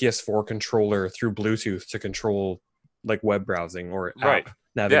PS4 controller through Bluetooth to control, like, web browsing or app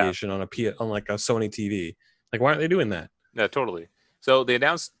navigation on like a Sony TV. Like, why aren't they doing that? Yeah, totally. So they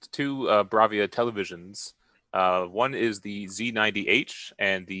announced two Bravia televisions. One is the Z90H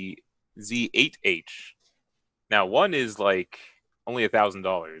and the Z8H. Now, one is like only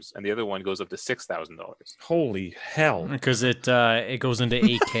 $1,000, and the other one goes up to $6,000. Holy hell! Because it goes into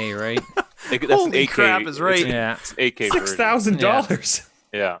 8K, right? That's Holy an 8K, crap is right. Yeah, it's 8K version. $6,000.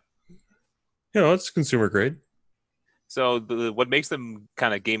 Yeah. You know, it's consumer grade. So what makes them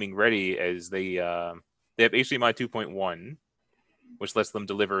kind of gaming ready is they have HDMI 2.1, which lets them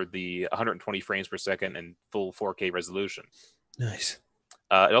deliver the 120 frames per second and full 4K resolution. Nice.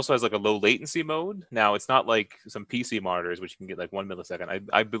 It also has like a low latency mode. Now, it's not like some PC monitors, which you can get like 1 millisecond.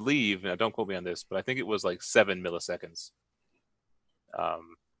 I believe, now don't quote me on this, but I think it was like 7 milliseconds,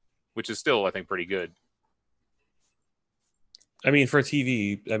 which is still, I think, pretty good. I mean, for a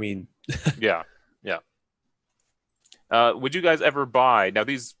TV, Yeah. Would you guys ever buy, now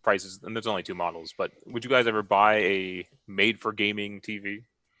these prices, and there's only 2 models, but would you guys ever buy a made-for-gaming TV?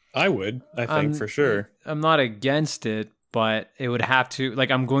 I would, I think, for sure. I'm not against it, but it would have to,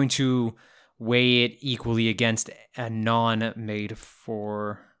 like, I'm going to weigh it equally against a non-made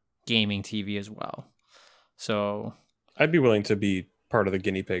for gaming TV as well. So I'd be willing to be part of the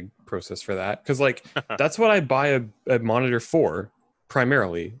guinea pig process for that, because, like, that's what I buy a monitor for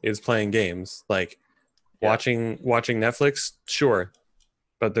primarily, is playing games. Like, watching Netflix, sure,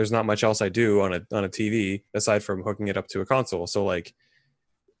 but there's not much else I do on a TV aside from hooking it up to a console. So, like,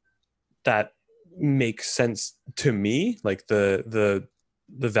 that makes sense to me. Like, the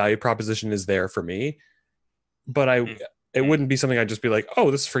value proposition is there for me, but it wouldn't be something I'd just be like, oh,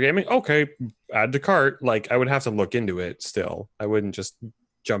 this is for gaming, okay, add to cart. Like, I would have to look into it still. I wouldn't just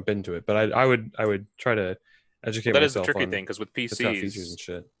jump into it, but I would try to educate myself. That is the tricky thing, because with features and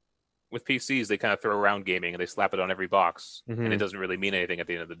shit. With PCs, they kind of throw around gaming and they slap it on every box, and it doesn't really mean anything at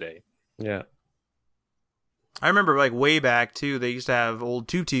the end of the day. Yeah. I remember, like, way back, too, they used to have old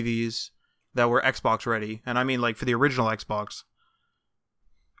tube TVs that were Xbox ready. And I mean, like, for the original Xbox.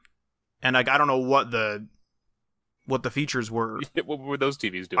 And, like, I don't know what the features were. What were those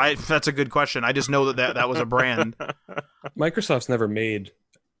TVs doing? That's a good question. I just know that was a brand. Microsoft's never made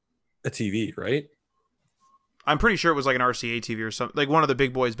a TV, right? I'm pretty sure it was like an RCA TV or something, like one of the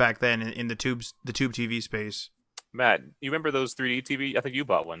big boys back then in the tube TV space. Matt, you remember those 3D TV? I think you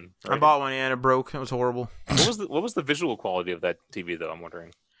bought one. Right? I bought one, and it broke. It was horrible. What was the visual quality of that TV, though? I'm wondering.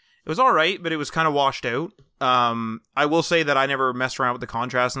 It was all right, but it was kind of washed out. I will say that I never messed around with the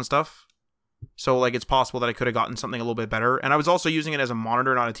contrast and stuff, so, like, it's possible that I could have gotten something a little bit better. And I was also using it as a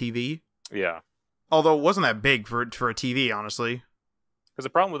monitor, not a TV. Yeah. Although it wasn't that big for a TV, honestly. Because the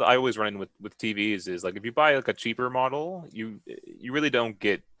problem I always run in with TVs is, like, if you buy like a cheaper model, you really don't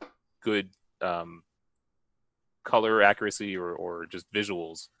get good color accuracy or just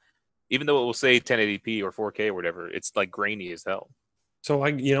visuals. Even though it will say 1080p or 4K or whatever, it's like grainy as hell. So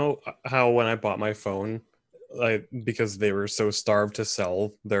you know how when I bought my phone, because they were so starved to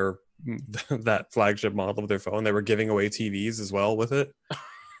sell their that flagship model of their phone, they were giving away TVs as well with it.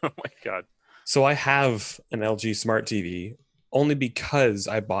 Oh my god. So I have an LG Smart TV only because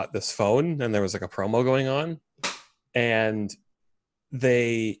I bought this phone and there was like a promo going on, and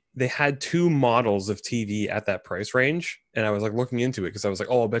they had two models of TV at that price range, and I was like looking into it because I was like,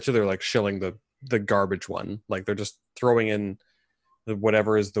 oh, I bet you they're like shilling the garbage one, like they're just throwing in the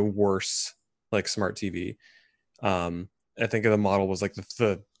whatever is the worst like smart TV. I think the model was like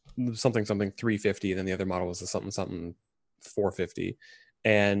the something 350, and then the other model was the something 450,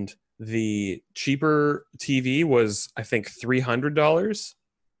 and the cheaper TV was I think $300,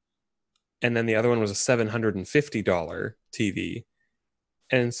 and then the other one was a $750 TV.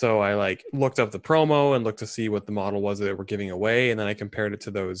 And so I like looked up the promo and looked to see what the model was that they were giving away, and then I compared it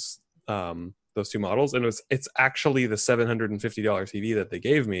to those two models, and it's actually the $750 TV that they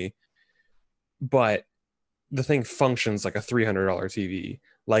gave me, but the thing functions like a $300 TV.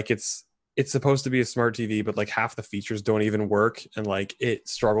 Like it's supposed to be a smart TV, but like half the features don't even work, and like it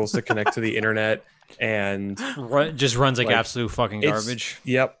struggles to connect to the internet, and just runs like absolute fucking garbage.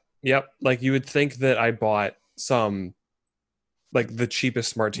 Yep. Like you would think that I bought some like the cheapest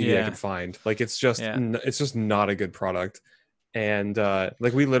smart TV I could find. Like it's just not a good product. And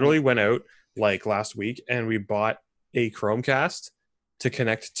like we literally went out like last week and we bought a Chromecast to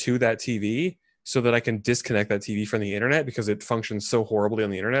connect to that TV so that I can disconnect that TV from the internet because it functions so horribly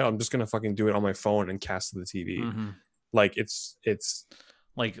on the internet. I'm just gonna fucking do it on my phone and cast to the TV. Mm-hmm. Like it's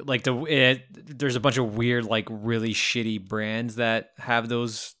there's a bunch of weird like really shitty brands that have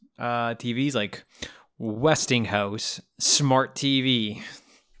those TVs, like Westinghouse Smart TV.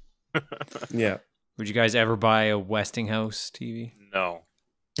 Yeah. Would you guys ever buy a Westinghouse TV? No.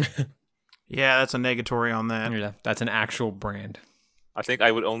 Yeah, that's a negatory on that. Yeah, that's an actual brand. I think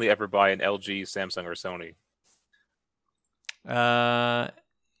I would only ever buy an LG, Samsung, or Sony.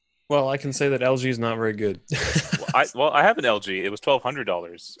 Well, I can say that LG is not very good. I have an LG. It was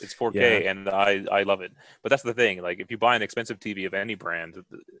 $1,200. It's 4K, and I love it. But that's the thing. Like, if you buy an expensive TV of any brand,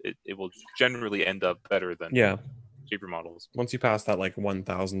 it will generally end up better than cheaper models. Once you pass that like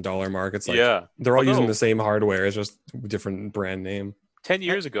 $1,000 mark, it's like they're all Although, using the same hardware. It's just different brand name. 10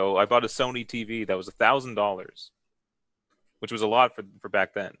 years ago, I bought a Sony TV that was $1,000, which was a lot for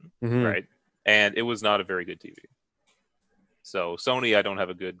back then, right? And it was not a very good TV. So Sony, I don't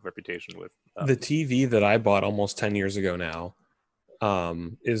have a good reputation with. The TV that I bought almost 10 years ago now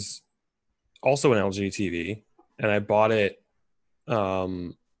is also an LG TV, and I bought it.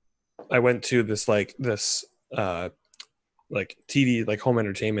 I went to this TV, like home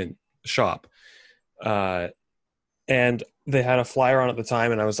entertainment shop, and they had a flyer on at the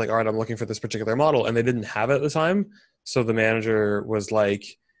time, and I was like, all right, I'm looking for this particular model, and they didn't have it at the time. So the manager was like,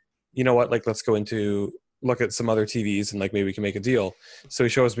 you know what, like let's go look at some other TVs and like maybe we can make a deal. So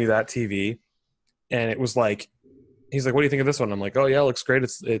he shows me that TV, and it was like, he's like, what do you think of this one? I'm like, oh yeah, it looks great.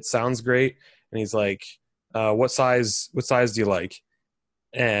 It sounds great. And he's like, what size do you like?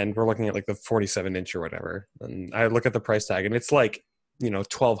 And we're looking at like the 47 inch or whatever. And I look at the price tag, and it's like,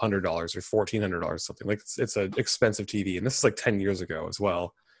 $1,200 or $1,400, something like it's an expensive TV. And this is like 10 years ago as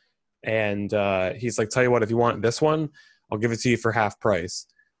well. And he's like, tell you what, if you want this one, I'll give it to you for half price.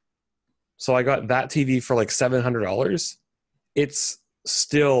 So I got that TV for like $700. It's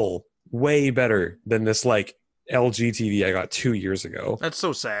still way better than this like LG TV I got 2 years ago. That's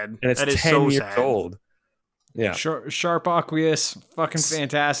so sad. And it's that 10 years old. Yeah. Sharp Aqueous, fucking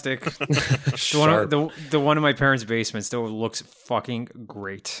fantastic. Sharp. The one in my parents' basement still looks fucking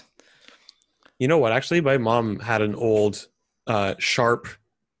great. You know what? Actually, my mom had an old Sharp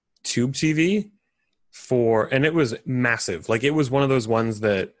tube TV and it was massive. Like it was one of those ones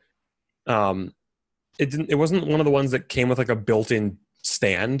that it wasn't one of the ones that came with like a built-in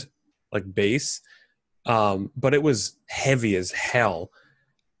stand, like base. But it was heavy as hell.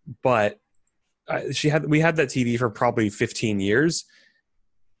 But we had that TV for probably 15 years.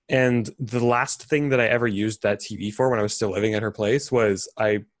 And the last thing that I ever used that TV for when I was still living at her place was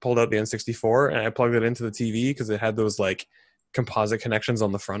I pulled out the N64 and I plugged it into the TV because it had those like composite connections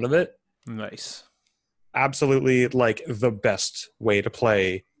on the front of it. Nice. Absolutely like the best way to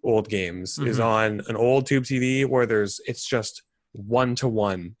play old games is on an old tube TV where it's just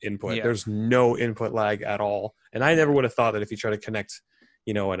 1-to-1 input. Yeah. There's no input lag at all. And I never would have thought that if you try to connect,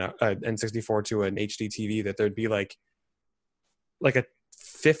 an N64 to an HD TV that there'd be like a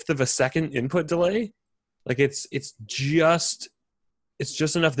fifth of a second input delay. Like it's it's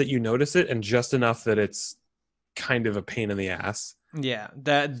just enough that you notice it, and just enough that it's kind of a pain in the ass. Yeah,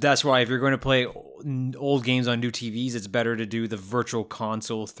 that's why if you're going to play old games on new TVs, it's better to do the virtual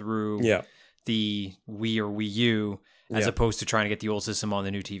console through Yeah. the Wii or Wii U as Yeah. opposed to trying to get the old system on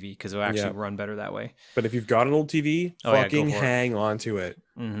the new TV because it'll actually run better that way. But if you've got an old TV, Oh, yeah, fucking go for it. hang on to it.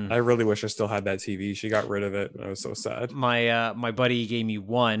 Mm-hmm. I really wish I still had that TV. She got rid of it, and I was so sad. My buddy gave me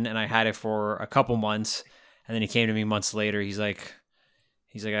one, and I had it for a couple months, and then he came to me months later. He's like,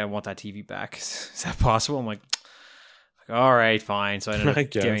 I want that TV back. Is that possible? I'm like, all right, fine. So I ended I up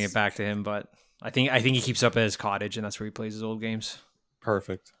giving guess. it back to him, but I think he keeps up at his cottage, and that's where he plays his old games.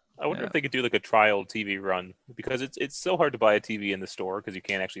 Perfect. I wonder Yeah. if they could do like a trial TV run because it's so hard to buy a TV in the store because you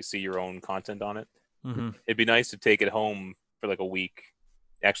can't actually see your own content on it. Mm-hmm. It'd be nice to take it home for like a week,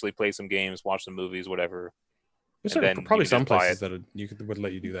 actually play some games, watch some movies, whatever. There's And sort of then probably you some just buy places that would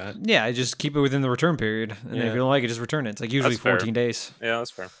let you do that. Yeah, just keep it within the return period, and then if Yeah. you don't like it, just return it. It's like usually That's fair. 14 days. Yeah,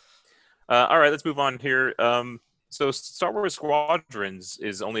 that's fair. All right, let's move on here. So Star Wars Squadrons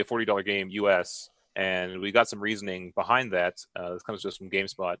is only a $40 game US, and we got some reasoning behind that. This comes to us from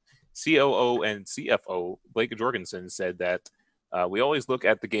GameSpot. COO and CFO Blake Jorgensen said that we always look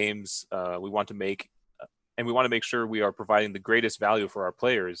at the games we want to make, and we want to make sure we are providing the greatest value for our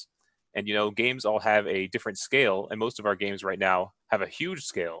players. And, you know, games all have a different scale, and most of our games right now have a huge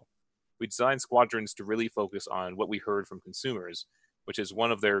scale. We designed Squadrons to really focus on what we heard from consumers, which is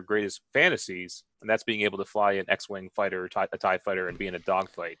one of their greatest fantasies, and that's being able to fly an X-Wing fighter, a TIE fighter, and be in a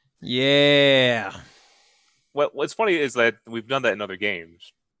dogfight. Yeah. What's funny is that we've done that in other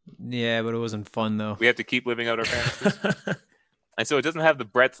games. Yeah, but it wasn't fun though. We have to keep living out our fantasies. And so it doesn't have the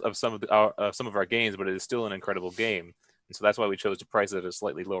breadth of some of our games, but it is still an incredible game. And so that's why we chose to price it at a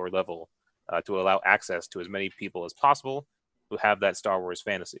slightly lower level to allow access to as many people as possible who have that Star Wars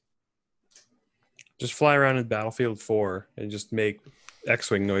fantasy. Just fly around in Battlefield 4 and just make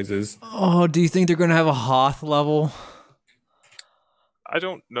X-Wing noises. Oh, do you think they're going to have a Hoth level? I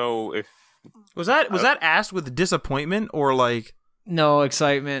don't know if Was that asked with disappointment or like No,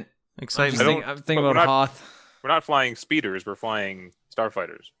 excitement. excitement? I'm thinking but we're about not- Hoth. we're not flying speeders, we're flying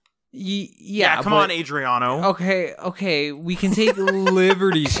starfighters. Yeah, come but- on, Adriano. Okay, we can take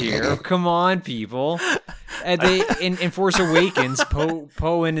liberties here. Come on, people. And they in Force Awakens,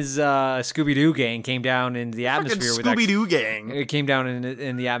 Poe and his Scooby Doo gang came down in the atmosphere with Scooby Doo gang. It came down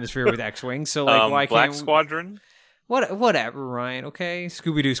in the atmosphere with X-wing. So like, why Black can't Squadron? whatever, Ryan? Okay,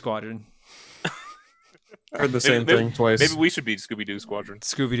 Scooby Doo Squadron, Heard the same Maybe- thing twice. Maybe we should be Scooby Doo Squadron.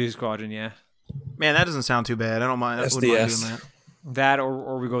 Scooby Doo Squadron. Yeah, Man, that doesn't sound too bad. I don't mind. I wouldn't mind SDS. doing that. that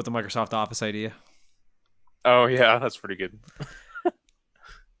or we go with the Microsoft Office idea. Oh yeah, that's pretty good.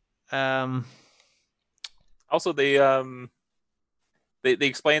 Also, they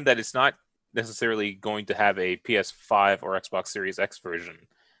explained that it's not necessarily going to have a PS5 or Xbox Series X version,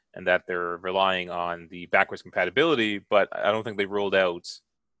 and that they're relying on the backwards compatibility. But I don't think they ruled out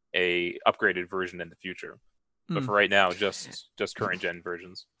a upgraded version in the future. But for right now, just current gen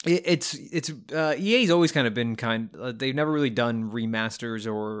versions. It's EA's always kind of been they've never really done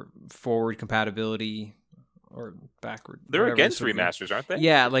remasters or forward compatibility or backward. They're whatever against it's sort of- remasters, aren't they?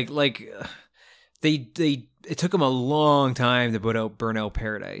 Yeah, like they it took them a long time to put out Burnout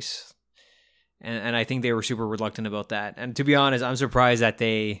Paradise, and I think they were super reluctant about that. And to be honest, I'm surprised that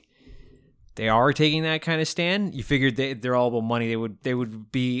they are taking that kind of stand. You figured they're all about money. They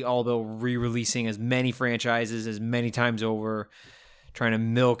would be all about re-releasing as many franchises as many times over, trying to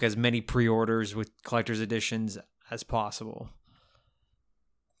milk as many pre-orders with collector's editions as possible.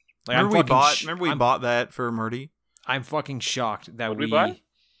 Like, Remember we I'm- bought that for Murdy? I'm fucking shocked that What'd we buy?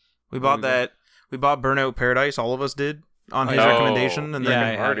 We What bought we that. We bought Burnout Paradise. All of us did on his Oh. recommendation, and Yeah, then I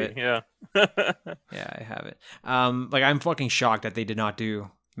have Party, it. yeah. Yeah, I have it. Like I'm fucking shocked that they did not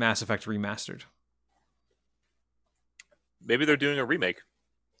do Mass Effect Remastered. Maybe they're doing a remake.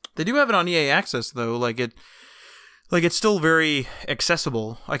 they do have it on EA Access though. Like it's still very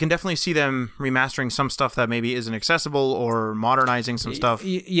accessible. I can definitely see them remastering some stuff that maybe isn't accessible or modernizing some stuff.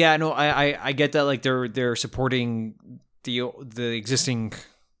 Yeah, no, I get that. Like they're supporting the existing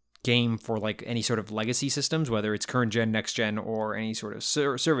game for like any sort of legacy systems, whether it's current gen, next gen, or any sort of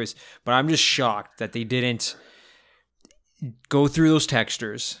service. But I'm just shocked that they didn't go through those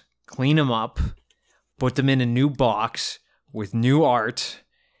textures, clean them up, put them in a new box with new art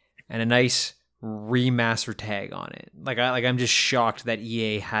and a nice remaster tag on it. I'm just shocked that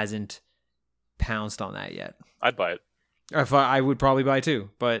EA hasn't pounced on that yet. I'd buy it. If I would probably buy too,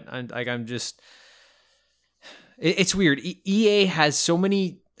 but it's weird. EA has so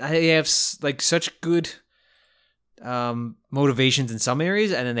many. They have like such good motivations in some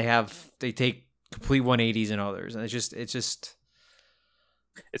areas, and then they take complete 180s in others, and it's just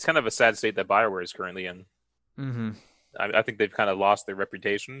It's kind of a sad state that BioWare is currently in. Mm-hmm. I think they've kind of lost their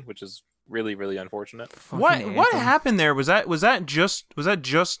reputation, which is really, really unfortunate. What happened there? Was that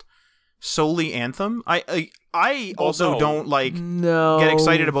just solely Anthem? I also no. don't get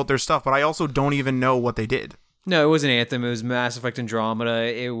excited about their stuff, but I also don't even know what they did. No, it wasn't Anthem. It was Mass Effect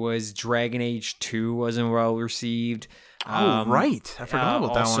Andromeda. It was Dragon Age 2 wasn't well received. Right. I forgot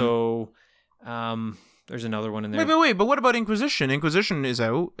about that one. Also, there's another one in there. Wait. But what about Inquisition? Inquisition is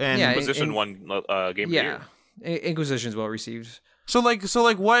out, and Yeah, Inquisition won Game of the Year. Inquisition's well received. So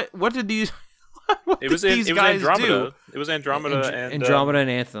what did these? It was Andromeda. Do? It was Andromeda and Andromeda and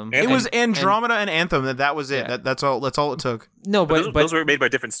Anthem. It was Andromeda and Anthem. That was it. Yeah. That's all it took. No, but those were made by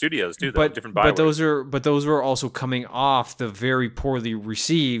different studios too. Though, different BioWare. but those were also coming off the very poorly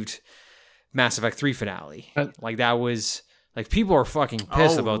received Mass Effect 3 finale. Like that was like people are fucking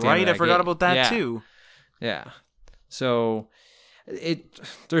pissed about that. Right, I forgot about that too. Yeah. So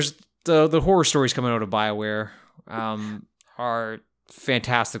there's the horror stories coming out of BioWare are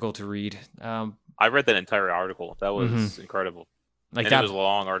fantastical to read. I read that entire article. That was incredible. Like and that it was a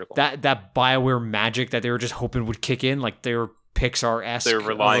long article. That BioWare magic that they were just hoping would kick in, like they were Pixar-esque. They're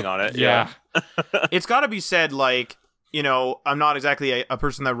relying on it. Yeah. It's got to be said, I'm not exactly a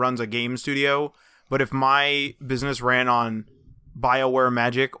person that runs a game studio, but if my business ran on BioWare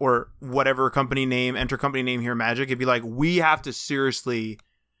magic or whatever company name here magic, it'd be like, we have to seriously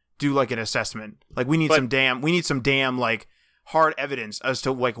do like an assessment. Like we need some damn like hard evidence as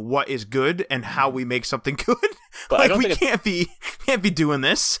to like what is good and how we make something good. But like we can't be doing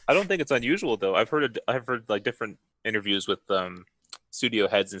this. I don't think it's unusual though. I've heard like different interviews with studio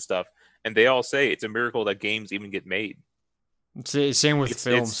heads and stuff, and they all say it's a miracle that games even get made. Same with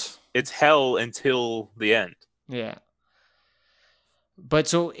films. It's hell until the end. Yeah. But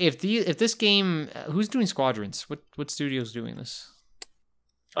so if this game, who's doing Squadrons? What studio's doing this?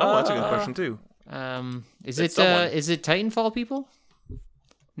 Oh, that's a good question too. Is it Titanfall people?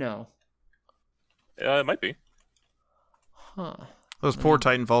 No. It might be. Huh. Those poor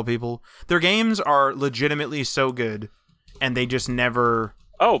Titanfall people. Their games are legitimately so good, and they just never.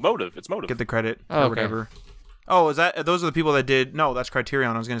 Oh, Motive. It's Motive. Get the credit or whatever. Oh, is that those are the people that did? No, that's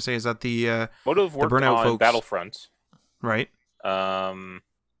Criterion. I was going to say, is that the Motive worked on folks? Battlefront? Right.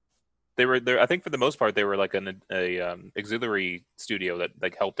 They were there. I think for the most part, they were like an auxiliary studio that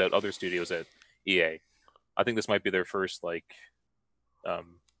like helped out other studios at EA. I think this might be their first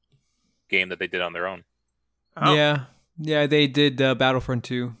game that they did on their own. Oh. Yeah, they did Battlefront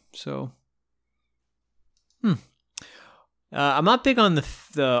 2. So, I'm not big on the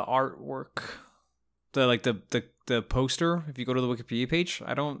artwork, the poster. If you go to the Wikipedia page,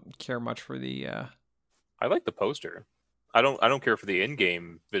 I don't care much for the. I like the poster. I don't care for the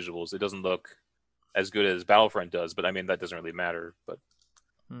in-game visuals. It doesn't look as good as Battlefront does, but I mean that doesn't really matter. But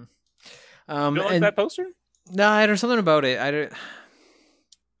you don't like that poster? No, there's something about it.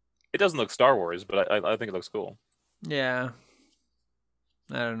 It doesn't look Star Wars, but I think it looks cool. Yeah,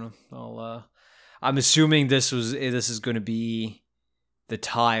 I don't know. I'm assuming this is going to be the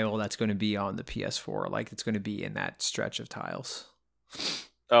tile that's going to be on the PS4. Like it's going to be in that stretch of tiles.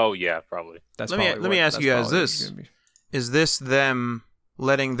 Oh yeah, probably. Let me ask you guys this. Is this them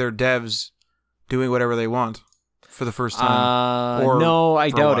letting their devs doing whatever they want for the first time? No, I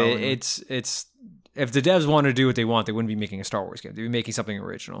doubt it. Anyway? It's if the devs want to do what they want, they wouldn't be making a Star Wars game. They'd be making something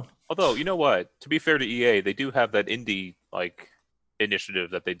original. Although, you know what? To be fair to EA, they do have that indie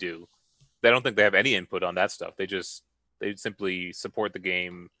initiative that they do. I don't think they have any input on that stuff. They simply support the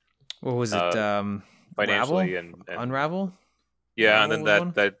game. What was it? Financially Unravel? and Unravel? Yeah, and then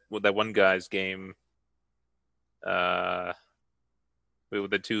that one guy's game. With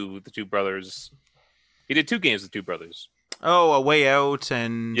the two brothers, he did 2 games with 2 brothers. Oh, A Way Out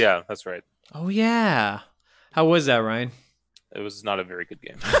and yeah, that's right. Oh yeah, how was that, Ryan? It was not a very good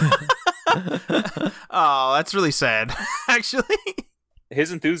game. Oh, that's really sad. Actually,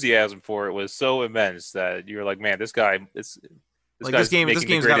 his enthusiasm for it was so immense that you're like, man, this game is the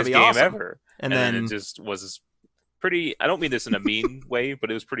game's gotta be awesome. Ever. And then it just was pretty. I don't mean this in a mean way,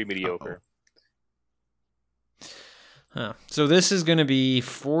 but it was pretty mediocre. Huh. So this is going to be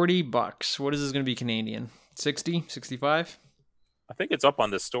 $40. What is this going to be Canadian? 60, 65? I think it's up on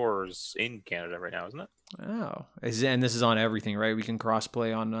the stores in Canada right now, isn't it? Oh, and this is on everything, right? We can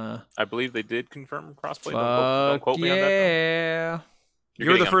crossplay on. I believe they did confirm crossplay. Don't quote me on that. Yeah.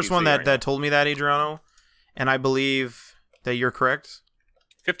 You're the first one that told me that, Adriano, and I believe that you're correct.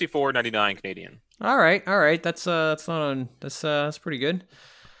 $54.99 Canadian. All right. That's not on. That's pretty good.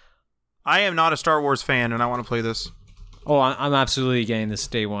 I am not a Star Wars fan, and I want to play this. Oh, I'm absolutely getting this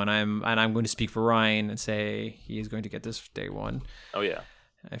day one. I'm going to speak for Ryan and say he is going to get this day one. Oh yeah.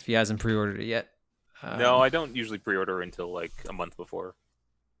 if he hasn't pre-ordered it yet. No, I don't usually pre-order until like a month before.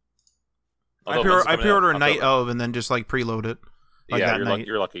 I Although once it's coming pre-order out, a night October. of and then just like preload it. Like Yeah, that you're, night.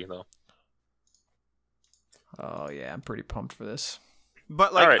 you're lucky though. Oh yeah, I'm pretty pumped for this.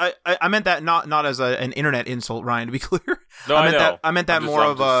 But like Alright. I meant that not as an internet insult, Ryan. To be clear, No, I I meant know. I meant that I'm just- more I'm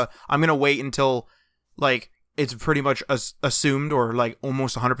of just- I'm gonna wait until like it's pretty much assumed or like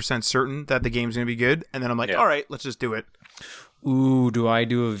almost 100% certain that the game's gonna be good, and then I'm like, Yeah. all right, let's just do it. Ooh, do I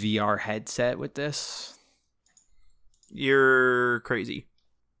do a VR headset with this? You're crazy.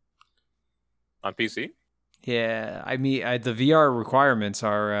 on PC. Yeah, I mean, the VR requirements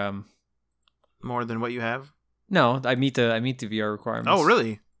are More than what you have. no, I meet the VR requirements. Oh,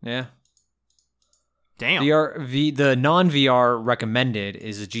 really? Yeah. Damn. The non-VR recommended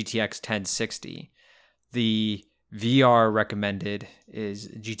is a GTX 1060. The VR recommended is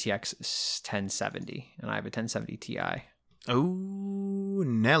GTX 1070, and I have a 1070 Ti. Oh,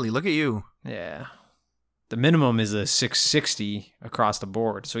 Nelly, look at you. Yeah. The minimum is a 660 across the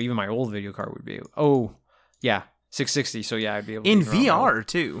board, so even my old video card would be. Oh, yeah, 660. So yeah, I'd be able to In draw my own. VR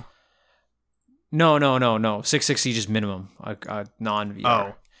too. No. 660 just minimum, a non-VR.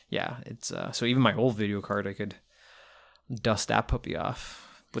 Oh. Yeah, it's so even my old video card, I could dust that puppy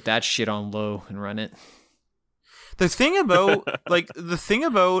off, put that shit on low, and run it. The thing about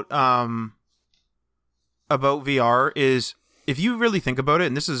about VR is if you really think about it,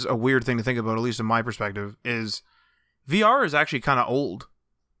 and this is a weird thing to think about, at least in my perspective, is VR is actually kind of old.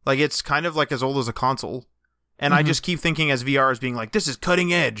 Like it's kind of like as old as a console. And I just keep thinking as VR as being like, this is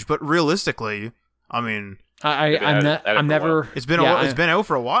cutting edge, but realistically, I mean, I'm never. it's been it's been out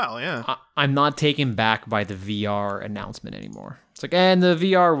for a while, yeah. I'm not taken back by the VR announcement anymore. It's like, and the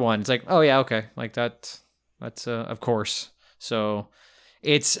VR one. It's like, oh yeah, okay, like that. That's of course. So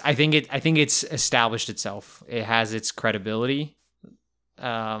I think it's established itself. It has its credibility.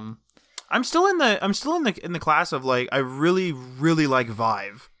 I'm still in the class of like I really like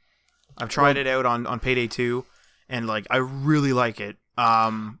Vive. I've tried it out on Payday 2 and like I really like it.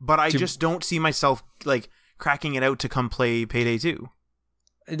 But I just don't see myself like cracking it out to come play Payday 2.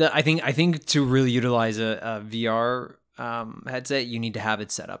 I think to really utilize a VR headset, you need to have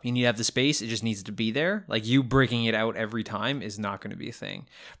it set up. You need to have the space. It just needs to be there. Like you breaking it out every time is not going to be a thing.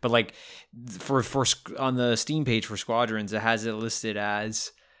 But like for on the Steam page for Squadrons, it has it listed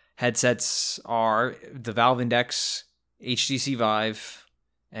as headsets are the Valve Index, HTC Vive,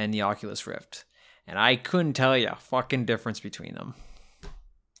 and the Oculus Rift. And I couldn't tell you a fucking difference between them.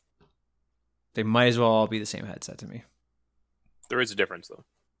 They might as well all be the same headset to me. There is a difference though.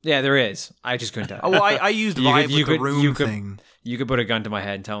 Yeah, there is. I just couldn't tell. Oh, well, I used Vive with the room thing. You could put a gun to my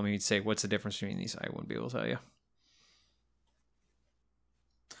head and tell me, say, what's the difference between these? I wouldn't be able to tell you.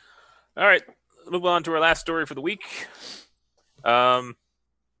 All right, move on to our last story for the week. So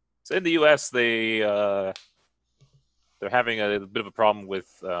in the U.S., they're having a bit of a problem with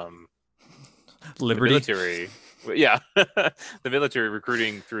Liberty. the military. Yeah, the military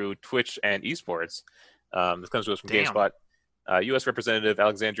recruiting through Twitch and esports. This comes to us from Damn. GameSpot. U.S. Representative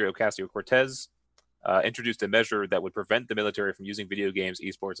Alexandria Ocasio-Cortez introduced a measure that would prevent the military from using video games,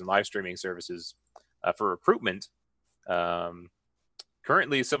 esports, and live streaming services for recruitment.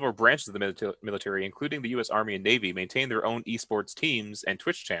 Currently, several branches of the military, including the U.S. Army and Navy, maintain their own esports teams and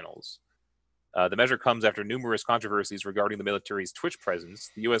Twitch channels. The measure comes after numerous controversies regarding the military's Twitch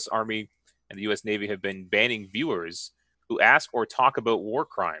presence. The U.S. Army and the U.S. Navy have been banning viewers who ask or talk about war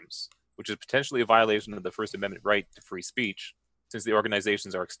crimes, which is potentially a violation of the First Amendment right to free speech, since the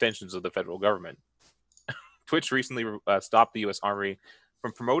organizations are extensions of the federal government. Twitch recently stopped the U.S. Army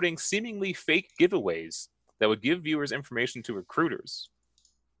from promoting seemingly fake giveaways that would give viewers information to recruiters.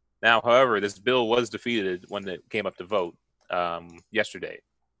 Now, however, this bill was defeated when it came up to vote yesterday.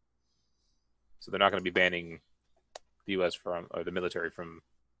 So they're not going to be banning the U.S. or the military from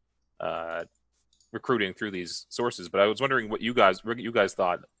recruiting through these sources. But I was wondering what you guys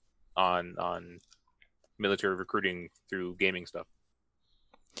thought on military recruiting through gaming stuff.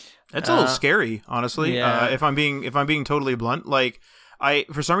 That's a little scary, honestly. yeah. If I'm being totally blunt, like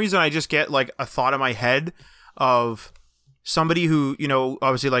for some reason I just get like a thought in my head of somebody who, you know,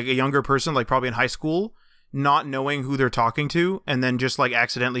 obviously like a younger person, like probably in high school, not knowing who they're talking to and then just like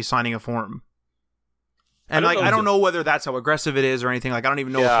accidentally signing a form. And I don't know whether that's how aggressive it is or anything. Like I don't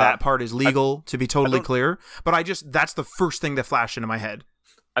even know if that part is legal, to be totally clear. But that's the first thing that flashed into my head.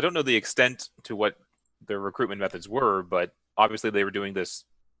 I don't know the extent to what their recruitment methods were, but obviously they were doing this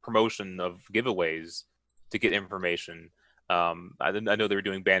promotion of giveaways to get information. I know they were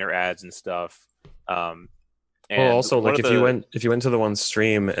doing banner ads and stuff. And Well, also, one like of if you went to the one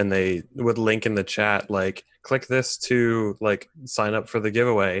stream and they would link in the chat, like click this to like sign up for the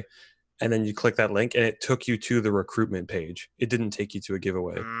giveaway, and then you click that link and it took you to the recruitment page. It didn't take you to a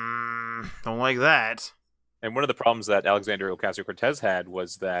giveaway. Don't like that. And one of the problems that Alexander Ocasio-Cortez had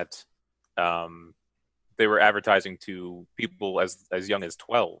was that they were advertising to people as young as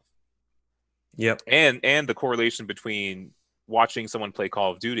 12. Yep. And the correlation between watching someone play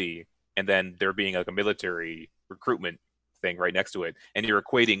Call of Duty and then there being like a military recruitment thing right next to it, and you're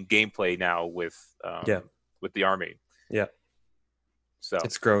equating gameplay now with the army. Yeah. So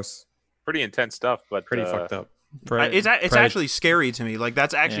It's gross. pretty intense stuff, but Pretty fucked up. It's actually scary to me. Like,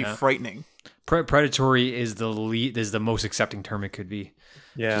 that's actually frightening. Predatory is the most accepting term it could be.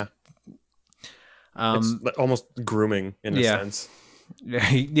 Yeah. It's almost grooming in a sense.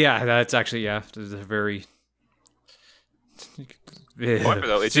 Yeah, that's actually It's a very. However,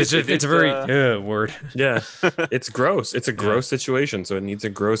 though, it's a very word. Yeah, it's gross. It's a gross situation, so it needs a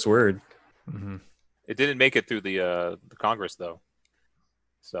gross word. Mm-hmm. It didn't make it through the Congress though.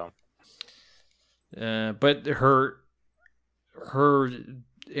 So, but her,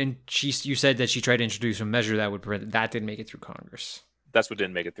 and you said that she tried to introduce a measure that would prevent that didn't make it through Congress. That's what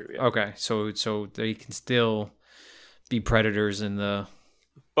didn't make it through. Yeah. Okay, so they can still be predators in the.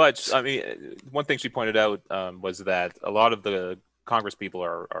 But I mean, one thing she pointed out was that a lot of the Congress people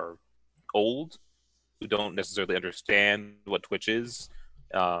are old, who don't necessarily understand what Twitch is.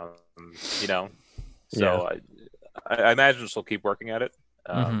 You know, so I imagine she'll keep working at it.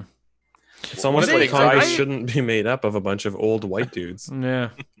 It's almost like Congress shouldn't be made up of a bunch of old white dudes.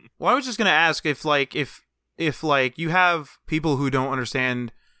 Yeah. Well, I was just gonna ask if you have people who don't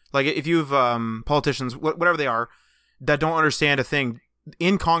understand, like if you have politicians, whatever they are, that don't understand a thing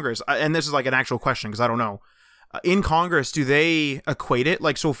in Congress, and this is like an actual question because I don't know. In Congress, do they equate it?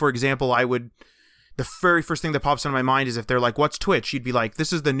 Like, so for example, the very first thing that pops into my mind is if they're like, "What's Twitch?" You'd be like,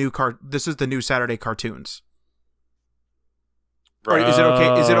 "This is the new Saturday cartoons." Right. Or is it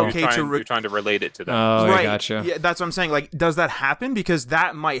okay? Is it okay you're trying to relate it to them? Oh, right. I gotcha. Yeah, that's what I'm saying. Like, does that happen? Because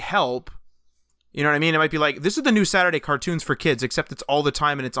that might help. You know what I mean? It might be like, this is the new Saturday cartoons for kids, except it's all the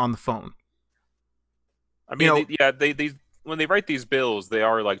time and it's on the phone. I mean, they when they write these bills, they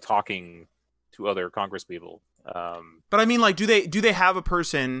are like talking to other Congress people. But I mean, like, do they have a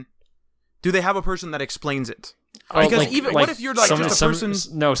person? Do they have a person that explains it? Oh, because what if you're like just a person?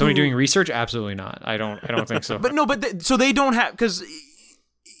 Somebody doing research? Absolutely not. I don't think so. But no, so they don't have, because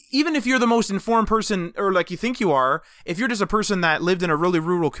even if you're the most informed person, or like you think you are, if you're just a person that lived in a really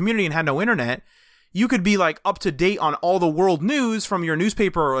rural community and had no internet, you could be like up to date on all the world news from your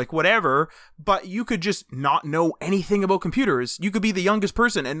newspaper or like whatever, but you could just not know anything about computers. You could be the youngest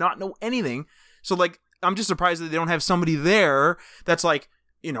person and not know anything. So like, I'm just surprised that they don't have somebody there that's like,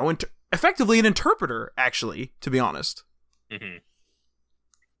 you know, effectively an interpreter, actually, to be honest. Mm-hmm.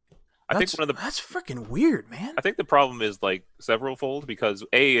 That's freaking weird, man. I think the problem is like severalfold, because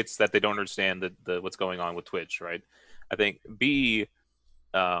A, it's that they don't understand the what's going on with Twitch, right? I think B,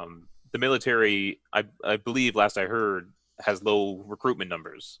 the military, I believe last I heard, has low recruitment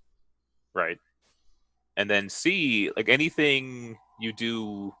numbers, right? And then C, like anything you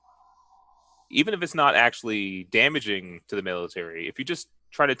do, even if it's not actually damaging to the military, if you just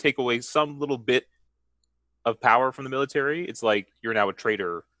try to take away some little bit of power from the military, it's like you're now a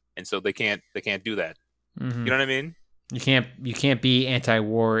traitor, and so they can't do that. Mm-hmm. You know what I mean? You can't be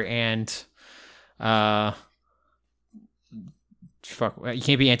anti-war and you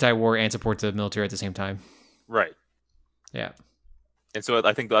can't be anti-war and support the military at the same time. Right. Yeah. And so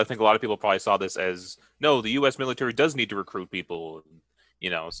I think a lot of people probably saw this as, no, the U.S. military does need to recruit people, you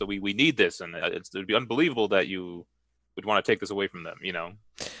know, so we need this, and it would be unbelievable that you would want to take this away from them, you know.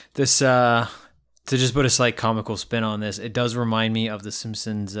 This to just put a slight comical spin on this, it does remind me of The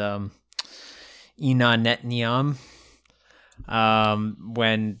Simpsons Ina Net Neom,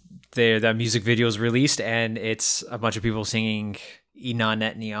 when that music video is released and it's a bunch of people singing Ina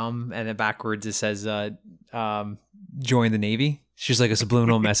Net Neom, and then backwards it says join the Navy. It's just like a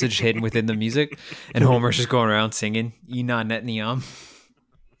subliminal message hidden within the music, and Homer's just going around singing Ina Net Neom.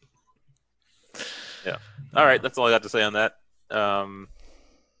 Yeah. All right, that's all I got to say on that.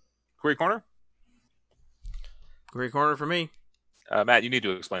 Query Corner? Great corner for me. Matt, you need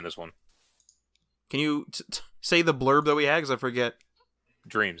to explain this one. Can you say the blurb that we had? Because I forget.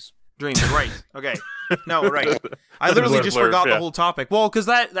 Dreams, right. Okay. No, right. I literally just forgot the whole topic. Well, because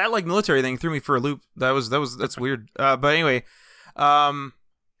that like military thing threw me for a loop. That's weird. But anyway,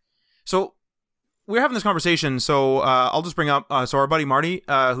 so we're having this conversation. So I'll just bring up. So our buddy Marty,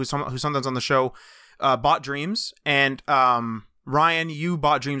 who's sometimes on the show, bought Dreams, and Ryan, you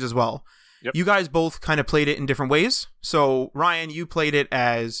bought Dreams as well. Yep. You guys both kind of played it in different ways. So Ryan, you played it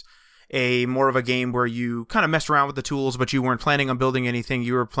as a more of a game where you kind of messed around with the tools, but you weren't planning on building anything.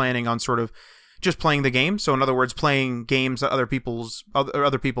 You were planning on sort of just playing the game. So in other words, playing games that other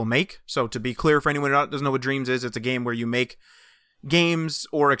people make. So to be clear, for anyone who doesn't know what Dreams is, it's a game where you make games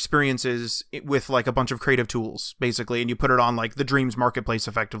or experiences with like a bunch of creative tools, basically, and you put it on like the Dreams marketplace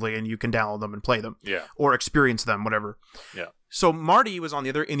effectively, and you can download them and play them, or experience them, whatever. Yeah. So Marty was in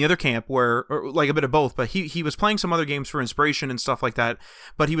the other camp where, or like a bit of both, but he was playing some other games for inspiration and stuff like that.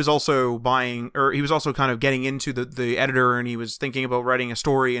 But he was also he was also kind of getting into the editor, and he was thinking about writing a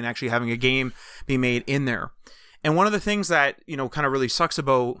story and actually having a game be made in there. And one of the things that, you know, kind of really sucks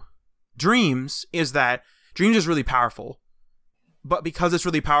about Dreams is that Dreams is really powerful. But because it's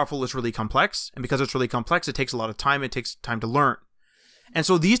really powerful, it's really complex. And because it's really complex, it takes a lot of time. It takes time to learn. And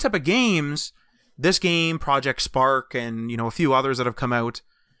so these type of games, this game, Project Spark, and, you know, a few others that have come out,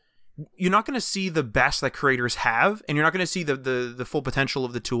 you're not going to see the best that creators have, and you're not going to see the full potential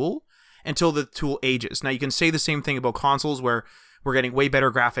of the tool until the tool ages. Now, you can say the same thing about consoles, where we're getting way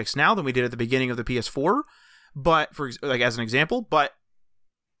better graphics now than we did at the beginning of the PS4, but as an example, but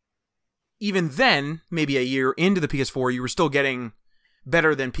even then, maybe a year into the PS4, you were still getting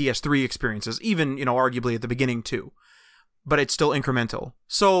better than PS3 experiences, even, you know, arguably at the beginning too. But it's still incremental.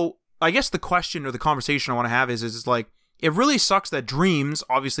 So I guess the question or the conversation I want to have is like, it really sucks that Dreams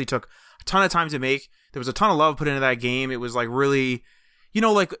obviously took a ton of time to make. There was a ton of love put into that game. It was like really, you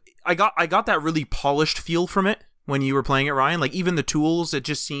know, like I got that really polished feel from it when you were playing it, Ryan. Like even the tools, it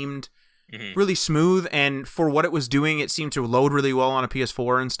just seemed really smooth, and for what it was doing, it seemed to load really well on a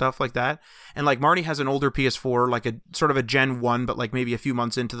PS4 and stuff like that. And like Marty has an older PS4, like a sort of a Gen 1, but like maybe a few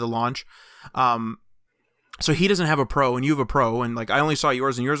months into the launch. So he doesn't have a Pro, and you have a Pro, and like I only saw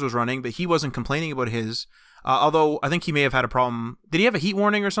yours, and yours was running, but he wasn't complaining about his. Although I think he may have had a problem. Did he have a heat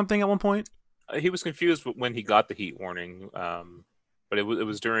warning or something at one point? He was confused when he got the heat warning, but it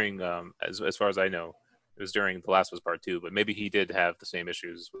was during, as far as I know, it was during The Last of Us Part 2. But maybe he did have the same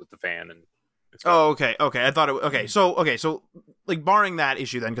issues with the fan and stuff. Oh, okay. I thought it. Okay, so like barring that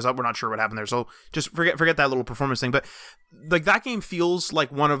issue then, because we're not sure what happened there. So just forget that little performance thing. But like that game feels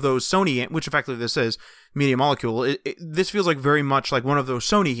like one of those Sony, which effectively this is Media Molecule. This feels like very much like one of those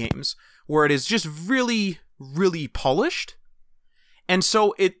Sony games where it is just really, really polished. And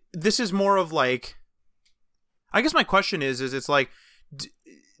so this is more of like, I guess my question is it's like,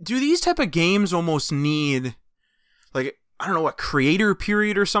 do these type of games almost need like, I don't know, a creator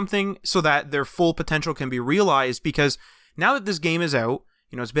period or something so that their full potential can be realized? Because now that this game is out,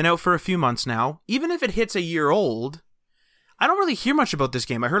 you know, it's been out for a few months now, even if it hits a year old, I don't really hear much about this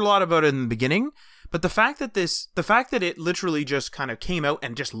game. I heard a lot about it in the beginning, but the fact that it literally just kind of came out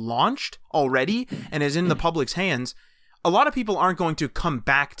and just launched already and is in the public's hands, a lot of people aren't going to come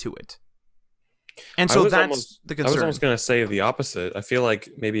back to it. And so that's the concern. I was almost going to say the opposite. I feel like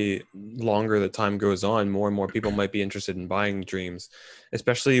maybe longer the time goes on, more and more people might be interested in buying Dreams,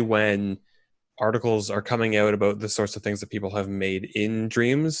 especially when articles are coming out about the sorts of things that people have made in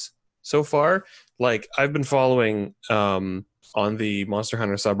Dreams so far. Like I've been following on the Monster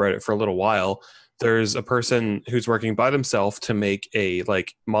Hunter subreddit for a little while. There's a person who's working by themselves to make a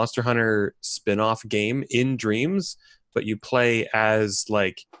like Monster Hunter spin-off game in Dreams, but you play as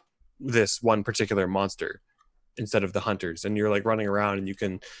like this one particular monster instead of the hunters, and you're like running around and you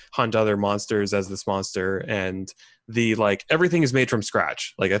can hunt other monsters as this monster, and the like everything is made from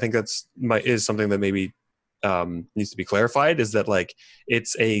scratch. Like I think is something that maybe needs to be clarified, is that like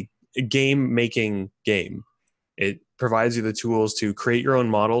it's a game making game. It provides you the tools to create your own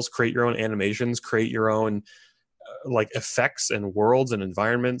models, create your own animations, create your own like effects and worlds and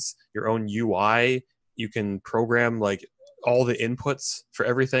environments, your own UI. You can program like all the inputs for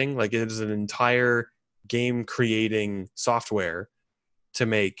everything. Like it is an entire game creating software to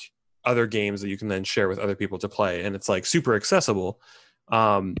make other games that you can then share with other people to play. And it's like super accessible.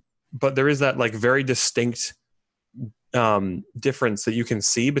 But there is that like very distinct difference that you can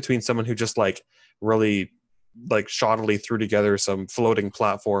see between someone who just like really like shoddily threw together some floating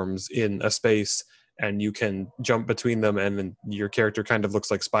platforms in a space and you can jump between them and then your character kind of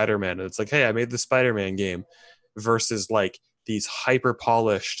looks like Spider-Man. And it's like, hey, I made the Spider-Man game, versus like these hyper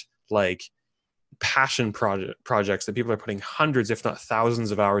polished like passion projects that people are putting hundreds if not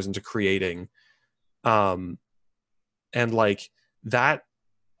thousands of hours into creating, and like that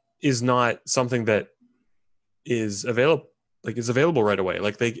is not something that is available right away.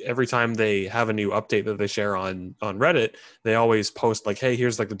 Like they, every time they have a new update that they share on Reddit, they always post like, hey,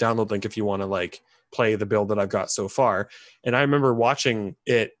 here's like the download link if you want to like play the build that I've got so far. And I remember watching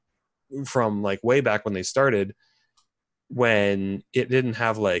it from like way back when they started, when it didn't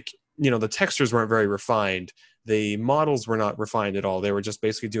have like the textures weren't very refined. The models were not refined at all. They were just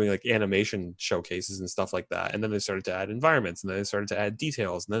basically doing like animation showcases and stuff like that. And then they started to add environments, and then they started to add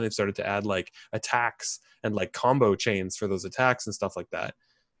details, and then they started to add like attacks and like combo chains for those attacks and stuff like that.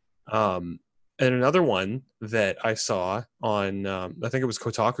 And another one that I saw on, I think it was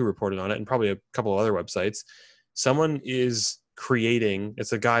Kotaku reported on it, and probably a couple of other websites. Someone is creating,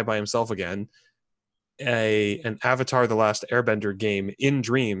 it's a guy by himself again, an Avatar: The Last Airbender game in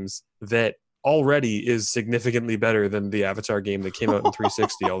Dreams that already is significantly better than the Avatar game that came out in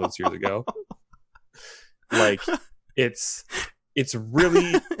 360 all those years ago. Like, it's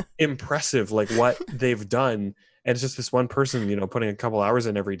really impressive, like what they've done. And it's just this one person, putting a couple hours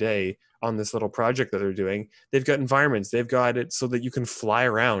in every day on this little project that they're doing. They've got environments. They've got it so that you can fly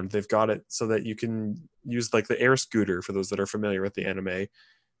around. They've got it so that you can use like the air scooter for those that are familiar with the anime.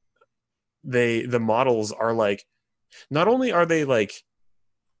 The models are like, not only are they like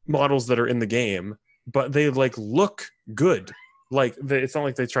models that are in the game, but they like look good. Like it's not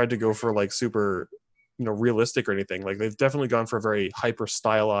like they tried to go for like super, realistic or anything. Like they've definitely gone for a very hyper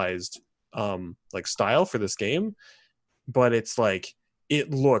stylized like style for this game, but it's like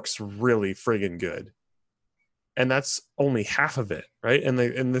it looks really friggin' good, and that's only half of it, right? And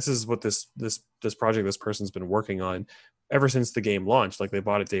this is what this project, this person's been working on ever since the game launched. Like they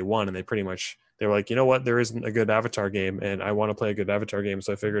bought it day one, and they were like, you know what, there isn't a good Avatar game, and I want to play a good Avatar game,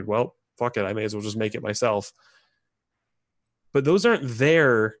 so I figured, well, fuck it, I may as well just make it myself. But those aren't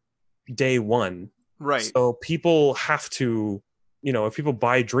there day one, right? So people have to, if people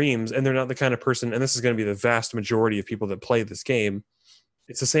buy Dreams and they're not the kind of person, and this is going to be the vast majority of people that play this game,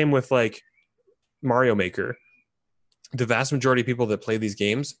 it's the same with like Mario Maker. The vast majority of people that play these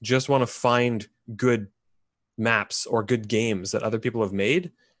games just want to find good maps or good games that other people have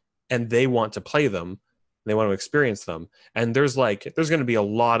made, and they want to play them. They want to experience them. And there's going to be a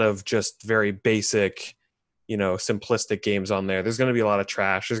lot of just very basic, simplistic games on there. There's going to be a lot of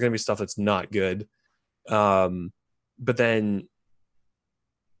trash. There's going to be stuff that's not good. But then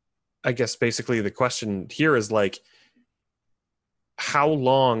I guess basically the question here is like, how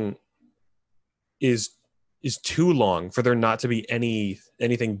long is too long for there not to be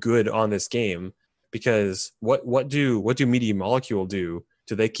anything good on this game? Because what do Media Molecule do?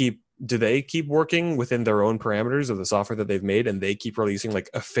 Do they keep working within their own parameters of the software that they've made, and they keep releasing like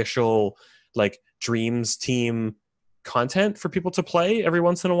official like Dreams team content for people to play every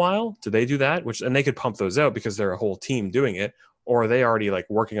once in a while? Do they do that? And they could pump those out because they're a whole team doing it. Or are they already like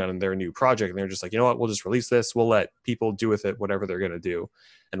working on their new project, and they're just like, you know what, we'll just release this. We'll let people do with it whatever they're going to do,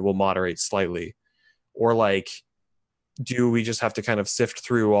 and we'll moderate slightly. Or like, do we just have to kind of sift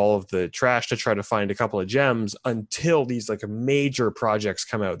through all of the trash to try to find a couple of gems until these like major projects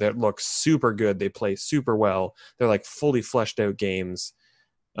come out that look super good? They play super well. They're like fully fleshed out games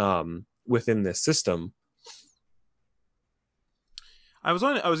within this system. I was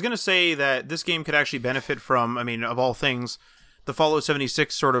going to say that this game could actually benefit from, I mean, of all things, the Fallout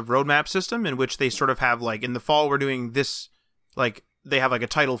 76 sort of roadmap system, in which they sort of have like, in the fall we're doing this, like they have like a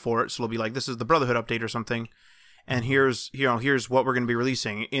title for it, so it'll be like, this is the Brotherhood update or something, and here's what we're going to be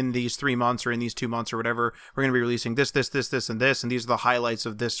releasing in these 3 months or in these 2 months or whatever. We're going to be releasing this, and this, and these are the highlights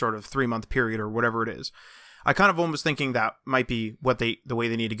of this sort of 3-month period or whatever it is. I kind of almost thinking that might be the way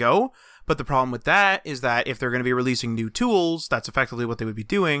they need to go. But the problem with that is that if they're going to be releasing new tools, that's effectively what they would be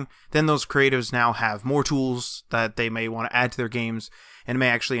doing. Then those creatives now have more tools that they may want to add to their games, and may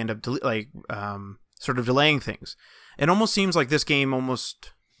actually end up sort of delaying things. It almost seems like this game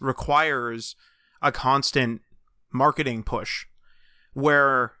almost requires a constant marketing push,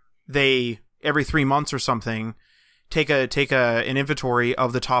 where they every 3 months or something take an inventory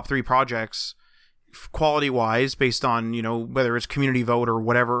of the top 3 projects, quality wise, based on whether it's community vote or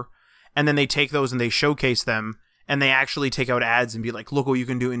whatever. And then they take those and they showcase them, and they actually take out ads and be like, look what you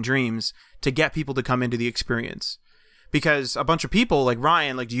can do in Dreams, to get people to come into the experience. Because a bunch of people, like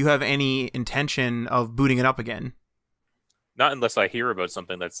Ryan, like, do you have any intention of booting it up again? Not unless I hear about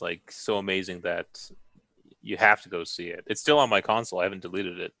something that's like so amazing that you have to go see it. It's still on my console. I haven't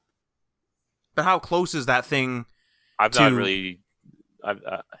deleted it. But how close is that thing? I don't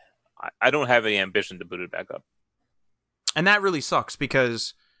have any ambition to boot it back up. And that really sucks,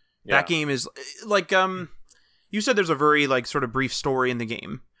 because that game is like, you said there's a very like sort of brief story in the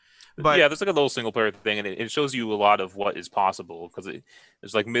game, but yeah, there's like a little single player thing, and it shows you a lot of what is possible, because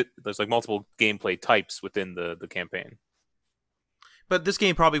there's like multiple gameplay types within the campaign. But this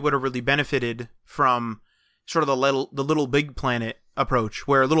game probably would have really benefited from sort of the Little Big Planet approach,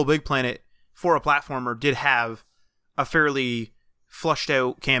 where Little Big Planet, for a platformer, did have a fairly flushed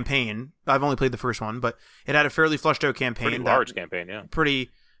out campaign. I've only played the first one, but it had a fairly flushed out campaign. Pretty large campaign, yeah.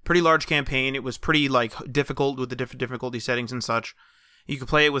 Pretty pretty large campaign. It was pretty like difficult with the different difficulty settings and such. You could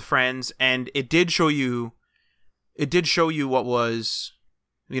play it with friends, and it did show you what was,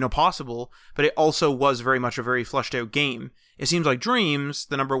 possible, but it also was very much a very fleshed out game. It seems like Dreams,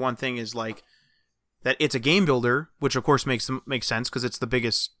 the number one thing is like that it's a game builder, which of course makes sense because it's the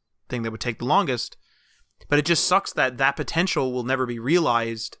biggest thing that would take the longest. But it just sucks that potential will never be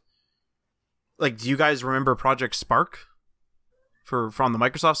realized. Like, do you guys remember Project Spark from the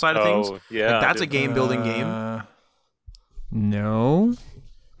Microsoft side of things? Yeah, like, that's a game building game. No,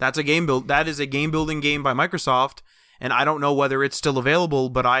 that is a game building game by Microsoft, and I don't know whether it's still available.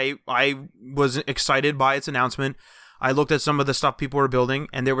 But I was excited by its announcement. I looked at some of the stuff people were building,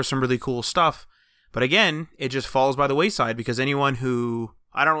 and there was some really cool stuff. But again, it just falls by the wayside because anyone who,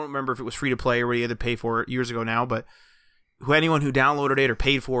 I don't remember if it was free to play or you had to pay for it years ago now, but anyone who downloaded it or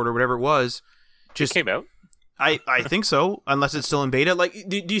paid for it or whatever it was, just it came out. I think so, unless it's still in beta. Like,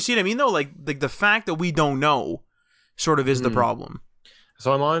 do you see what I mean though? Like the fact that we don't know sort of is the problem.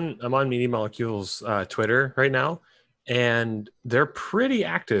 So I'm on Media Molecule's Twitter right now, and they're pretty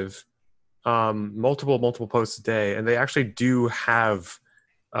active. Multiple posts a day, and they actually do have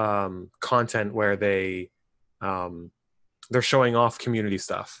content where they're showing off community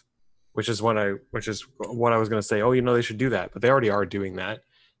stuff, which is what I was going to say. Oh, they should do that, but they already are doing that,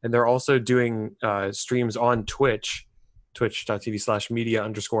 and they're also doing streams on Twitch,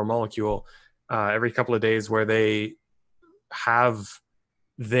 twitch.tv/media_molecule, every couple of days where they have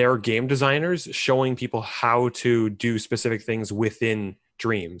their game designers showing people how to do specific things within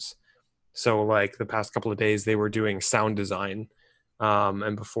Dreams. So like the past couple of days, they were doing sound design.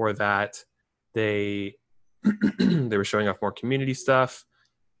 And before that, they were showing off more community stuff.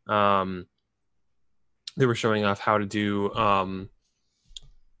 They were showing off how to do.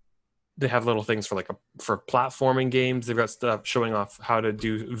 They have little things for for platforming games. They've got stuff showing off how to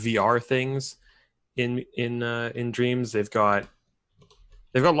do VR things in Dreams. They've got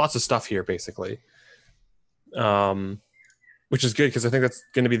lots of stuff here basically. Which is good because I think that's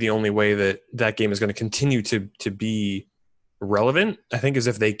going to be the only way that game is going to continue to be relevant, I think, is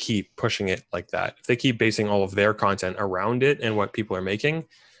if they keep pushing it like that. If they keep basing all of their content around it and what people are making,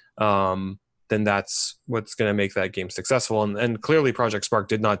 then that's what's going to make that game successful. And clearly Project Spark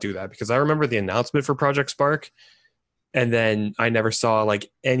did not do that, because I remember the announcement for Project Spark, and then I never saw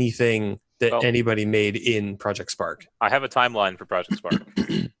anything that anybody made in Project Spark. I have a timeline for Project Spark.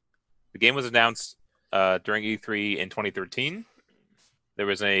 The game was announced during E3 in 2013. There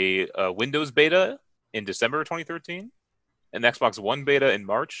was a Windows beta in December of 2013, an Xbox One beta in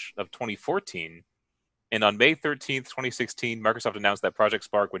March of 2014, and on May 13th, 2016, Microsoft announced that Project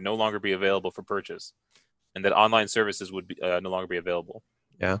Spark would no longer be available for purchase, and that online services would no longer be available.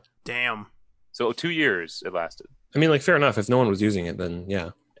 Yeah. Damn. So 2 years it lasted. I mean, fair enough. If no one was using it, then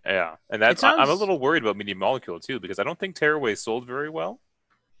yeah. Yeah, and I'm a little worried about Media Molecule too, because I don't think Tearaway sold very well.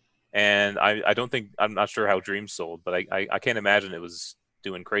 And I'm not sure how Dreams sold, but I can't imagine it was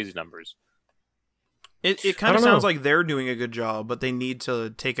doing crazy numbers. It kind of sounds like they're doing a good job, but they need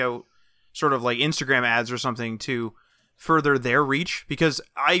to take out sort of like Instagram ads or something to further their reach, because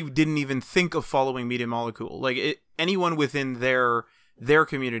I didn't even think of following Media Molecule. Anyone within their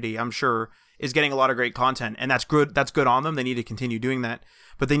community, I'm sure, is getting a lot of great content, and that's good. That's good on them. They need to continue doing that,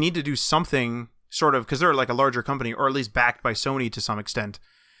 but they need to do something sort of, because they're like a larger company, or at least backed by Sony to some extent.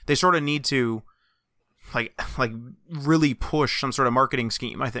 They sort of need to like really push some sort of marketing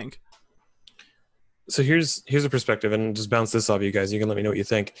scheme, I think. So here's a perspective, and just bounce this off you guys. You can let me know what you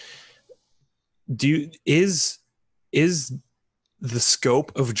think. Is the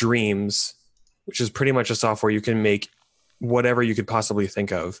scope of Dreams, which is pretty much a software you can make whatever you could possibly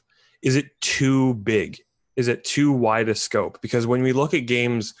think of, is it too big? Is it too wide a scope? Because when we look at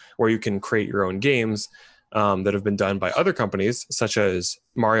games where you can create your own games that have been done by other companies, such as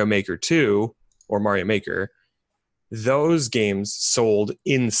Mario Maker 2 or Mario Maker, those games sold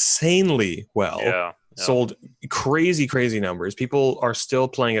insanely well. Yeah. Sold crazy numbers. People are still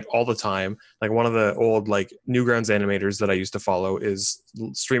playing it all the time. Like one of the old Newgrounds animators that I used to follow is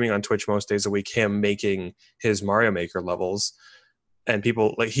streaming on Twitch most days a week, him making his Mario Maker levels. And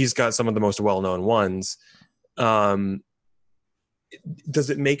people, he's got some of the most well-known ones. Does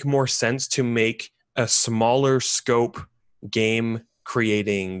it make more sense to make a smaller scope game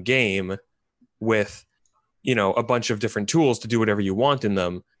creating game with, a bunch of different tools to do whatever you want in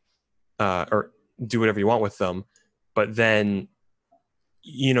them, or do whatever you want with them, but then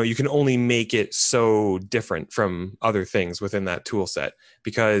you can only make it so different from other things within that tool set?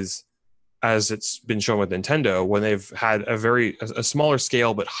 Because as it's been shown with Nintendo, when they've had a smaller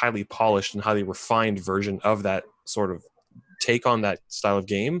scale but highly polished and highly refined version of that sort of take on that style of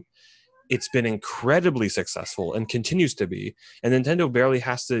game, it's been incredibly successful and continues to be. And Nintendo barely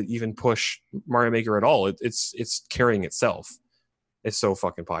has to even push Mario Maker at all. It's carrying itself. It's so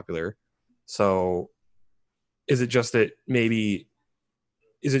fucking popular. So is it just that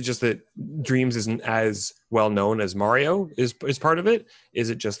Dreams isn't as well known as Mario is part of it? Is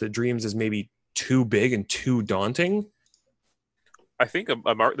it just that Dreams is maybe too big and too daunting? I think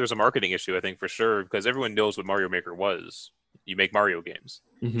there's a marketing issue, I think, for sure, because everyone knows what Mario Maker was. You make Mario games.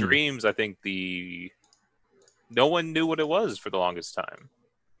 Mhm. Dreams, I think no one knew what it was for the longest time.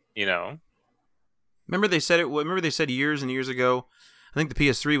 You know? Remember they said years and years ago, I think the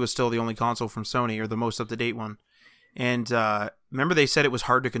PS3 was still the only console from Sony, or the most up-to-date one. And remember they said it was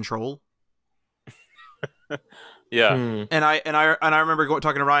hard to control? Yeah. And I remember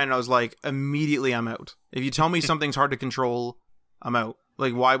talking to Ryan, and I was like, immediately I'm out. If you tell me something's hard to control, I'm out.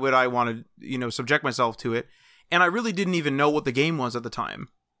 Like, why would I want to, subject myself to it? And I really didn't even know what the game was at the time.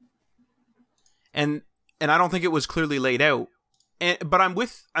 And I don't think it was clearly laid out. But I'm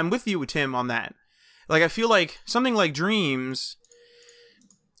with you, Tim, on that. Like, I feel like something like Dreams,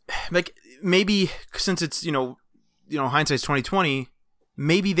 like, maybe since it's, hindsight's 2020,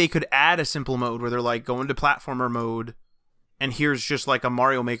 maybe they could add a simple mode where they're like, go into platformer mode, and here's just like a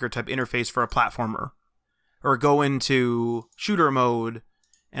Mario Maker type interface for a platformer. Or go into shooter mode,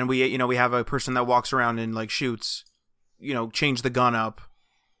 and we have a person that walks around and like shoots, change the gun up,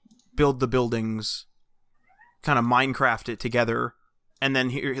 build the buildings, kind of Minecraft it together, and then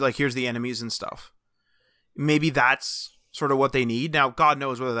here's the enemies and stuff. Maybe that's sort of what they need. Now, God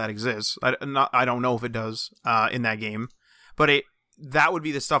knows whether that exists. I don't know if it does in that game, but that would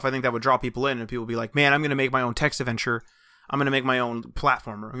be the stuff I think that would draw people in, and people would be like, man, I'm going to make my own text adventure. I'm going to make my own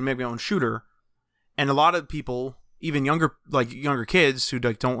platformer. I'm going to make my own shooter. And a lot of people, even younger kids who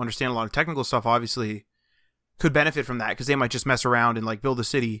don't understand a lot of technical stuff, obviously, could benefit from that, because they might just mess around and like build a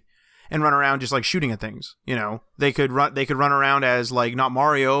city and run around just like shooting at things. They could run around as like not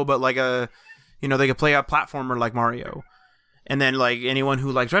Mario, but like they could play a platformer like Mario. And then like anyone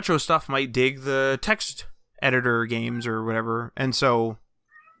who likes retro stuff might dig the text editor games or whatever. And so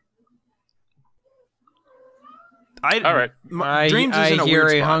all right. Dreams is in a hear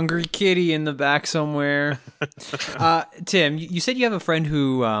weird a spot. hungry kitty in the back somewhere. Tim, you said you have a friend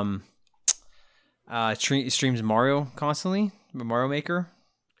who streams Mario constantly, Mario Maker.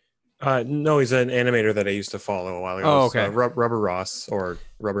 No, he's an animator that I used to follow a while ago. Oh, okay. Rubber Ross or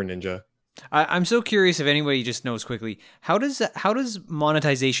Rubber Ninja. I'm so curious if anybody just knows quickly, how does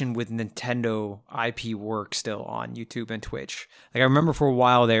monetization with Nintendo IP work still on YouTube and Twitch? Like, I remember for a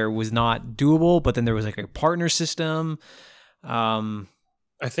while there was not doable, but then there was like a partner system. I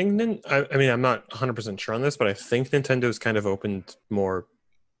think I mean, I'm not 100% sure on this, but I think Nintendo's kind of opened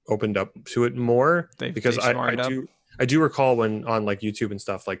up to it more, because I do recall when on like YouTube and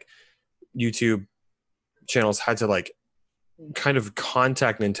stuff, like YouTube channels had to like kind of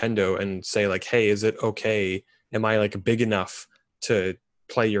contact Nintendo and say like, hey, is it okay? Am I like big enough to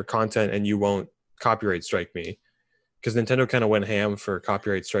play your content and you won't copyright strike me? Because Nintendo kind of went ham for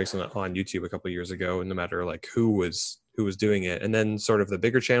copyright strikes on YouTube a couple of years ago, no matter like who was doing it. And then sort of the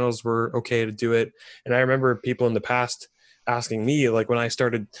bigger channels were okay to do it. And I remember people in the past asking me, like when I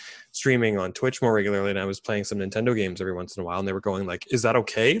started streaming on Twitch more regularly and I was playing some Nintendo games every once in a while, and they were going like, is that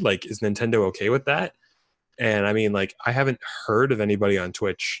okay? Like, is Nintendo okay with that? And I mean, like, I haven't heard of anybody on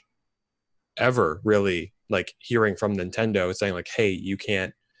Twitch ever really like hearing from Nintendo saying like, hey, you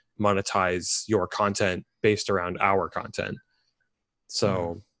can't monetize your content based around our content.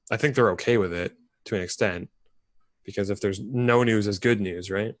 So I think they're okay with it to an extent, because if there's no news is good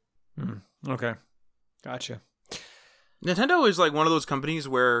news, right? Okay. Gotcha. Nintendo is like one of those companies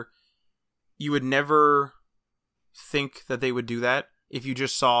where you would never think that they would do that if you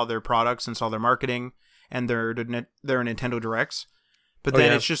just saw their products and saw their marketing and their Nintendo Directs. But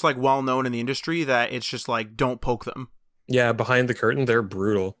then it's just like well known in the industry that it's just like, don't poke them. Yeah, behind the curtain, they're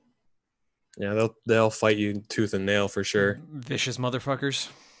brutal. Yeah, they'll fight you tooth and nail for sure. Vicious motherfuckers.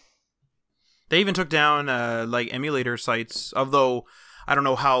 They even took down like emulator sites, although I don't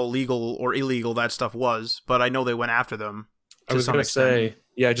know how legal or illegal that stuff was, but I know they went after them. I was going to say,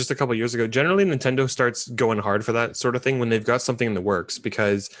 yeah, just a couple of years ago, generally Nintendo starts going hard for that sort of thing when they've got something in the works,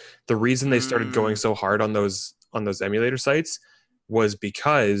 because the reason they started going so hard on those emulator sites was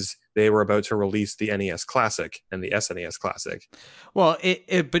because they were about to release the NES Classic and the SNES Classic. Well,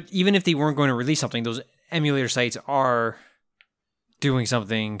 but even if they weren't going to release something, those emulator sites are doing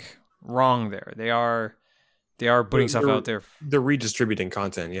something wrong there. They are putting stuff out there. They're redistributing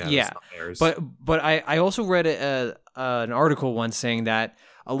content. Yeah. Yeah. But I also read an article once saying that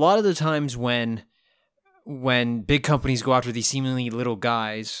a lot of the times when when big companies go after these seemingly little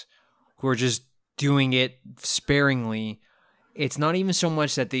guys who are just doing it sparingly, it's not even so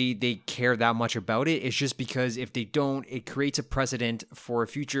much that they care that much about it. It's just because if they don't, it creates a precedent for a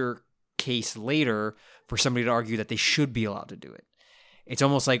future case later for somebody to argue that they should be allowed to do it. It's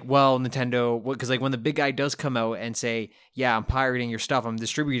almost like, well, Nintendo, because like when the big guy does come out and say, yeah, I'm pirating your stuff, I'm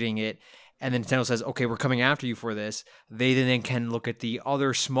distributing it, and then Nintendo says, okay, we're coming after you for this, they then can look at the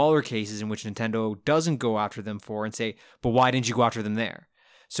other smaller cases in which Nintendo doesn't go after them for and say, but why didn't you go after them there?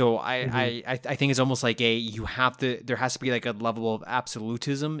 So I think it's almost like there has to be like a level of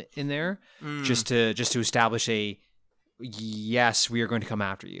absolutism in there just to establish yes, we are going to come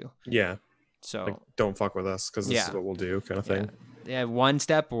after you. Yeah. So like, don't fuck with us because this is what we'll do, kind of thing. Yeah, 1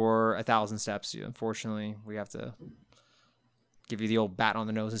 step or 1,000 steps. Unfortunately, we have to give you the old bat on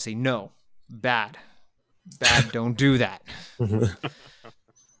the nose and say, no, bad, don't do that.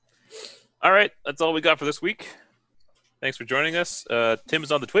 All right, that's all we got for this week. Thanks for joining us.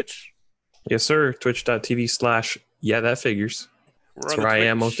 Tim's on the Twitch. Yes, sir. Twitch.tv/thatfigures. That's where I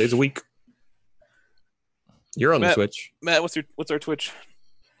am most days a week. You're on the Twitch. Matt, what's our Twitch?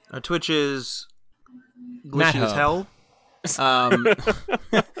 Our Twitch is glitchy as hell.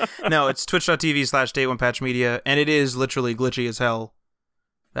 No, it's twitch.tv/day1patchmedia, and it is literally glitchy as hell.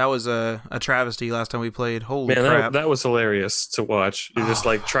 That was a travesty last time we played. Holy crap. That was hilarious to watch. You're just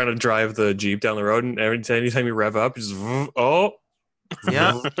like trying to drive the Jeep down the road, and anytime you rev up, you just here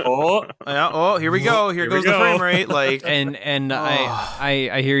we go. Here goes the frame rate. Like, and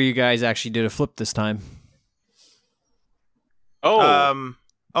I hear you guys actually did a flip this time.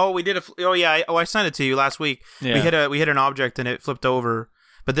 We did I sent it to you last week. Yeah. We hit an object and it flipped over.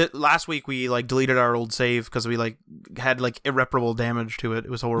 But last week we like deleted our old save because we like had like irreparable damage to it. It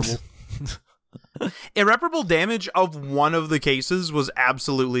was horrible. Irreparable damage of one of the cases was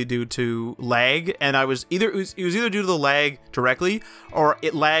absolutely due to lag, and it was either due to the lag directly or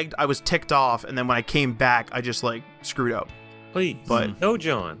it lagged. I was ticked off, and then when I came back, I just like screwed up. Please, but no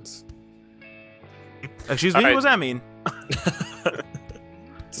Johns. Excuse me, what does that mean?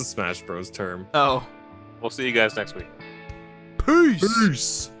 It's a Smash Bros. Term. Oh, we'll see you guys next week.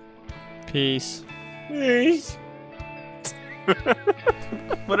 Peace. Peace. Peace.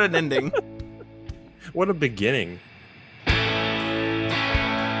 What an ending. What a beginning.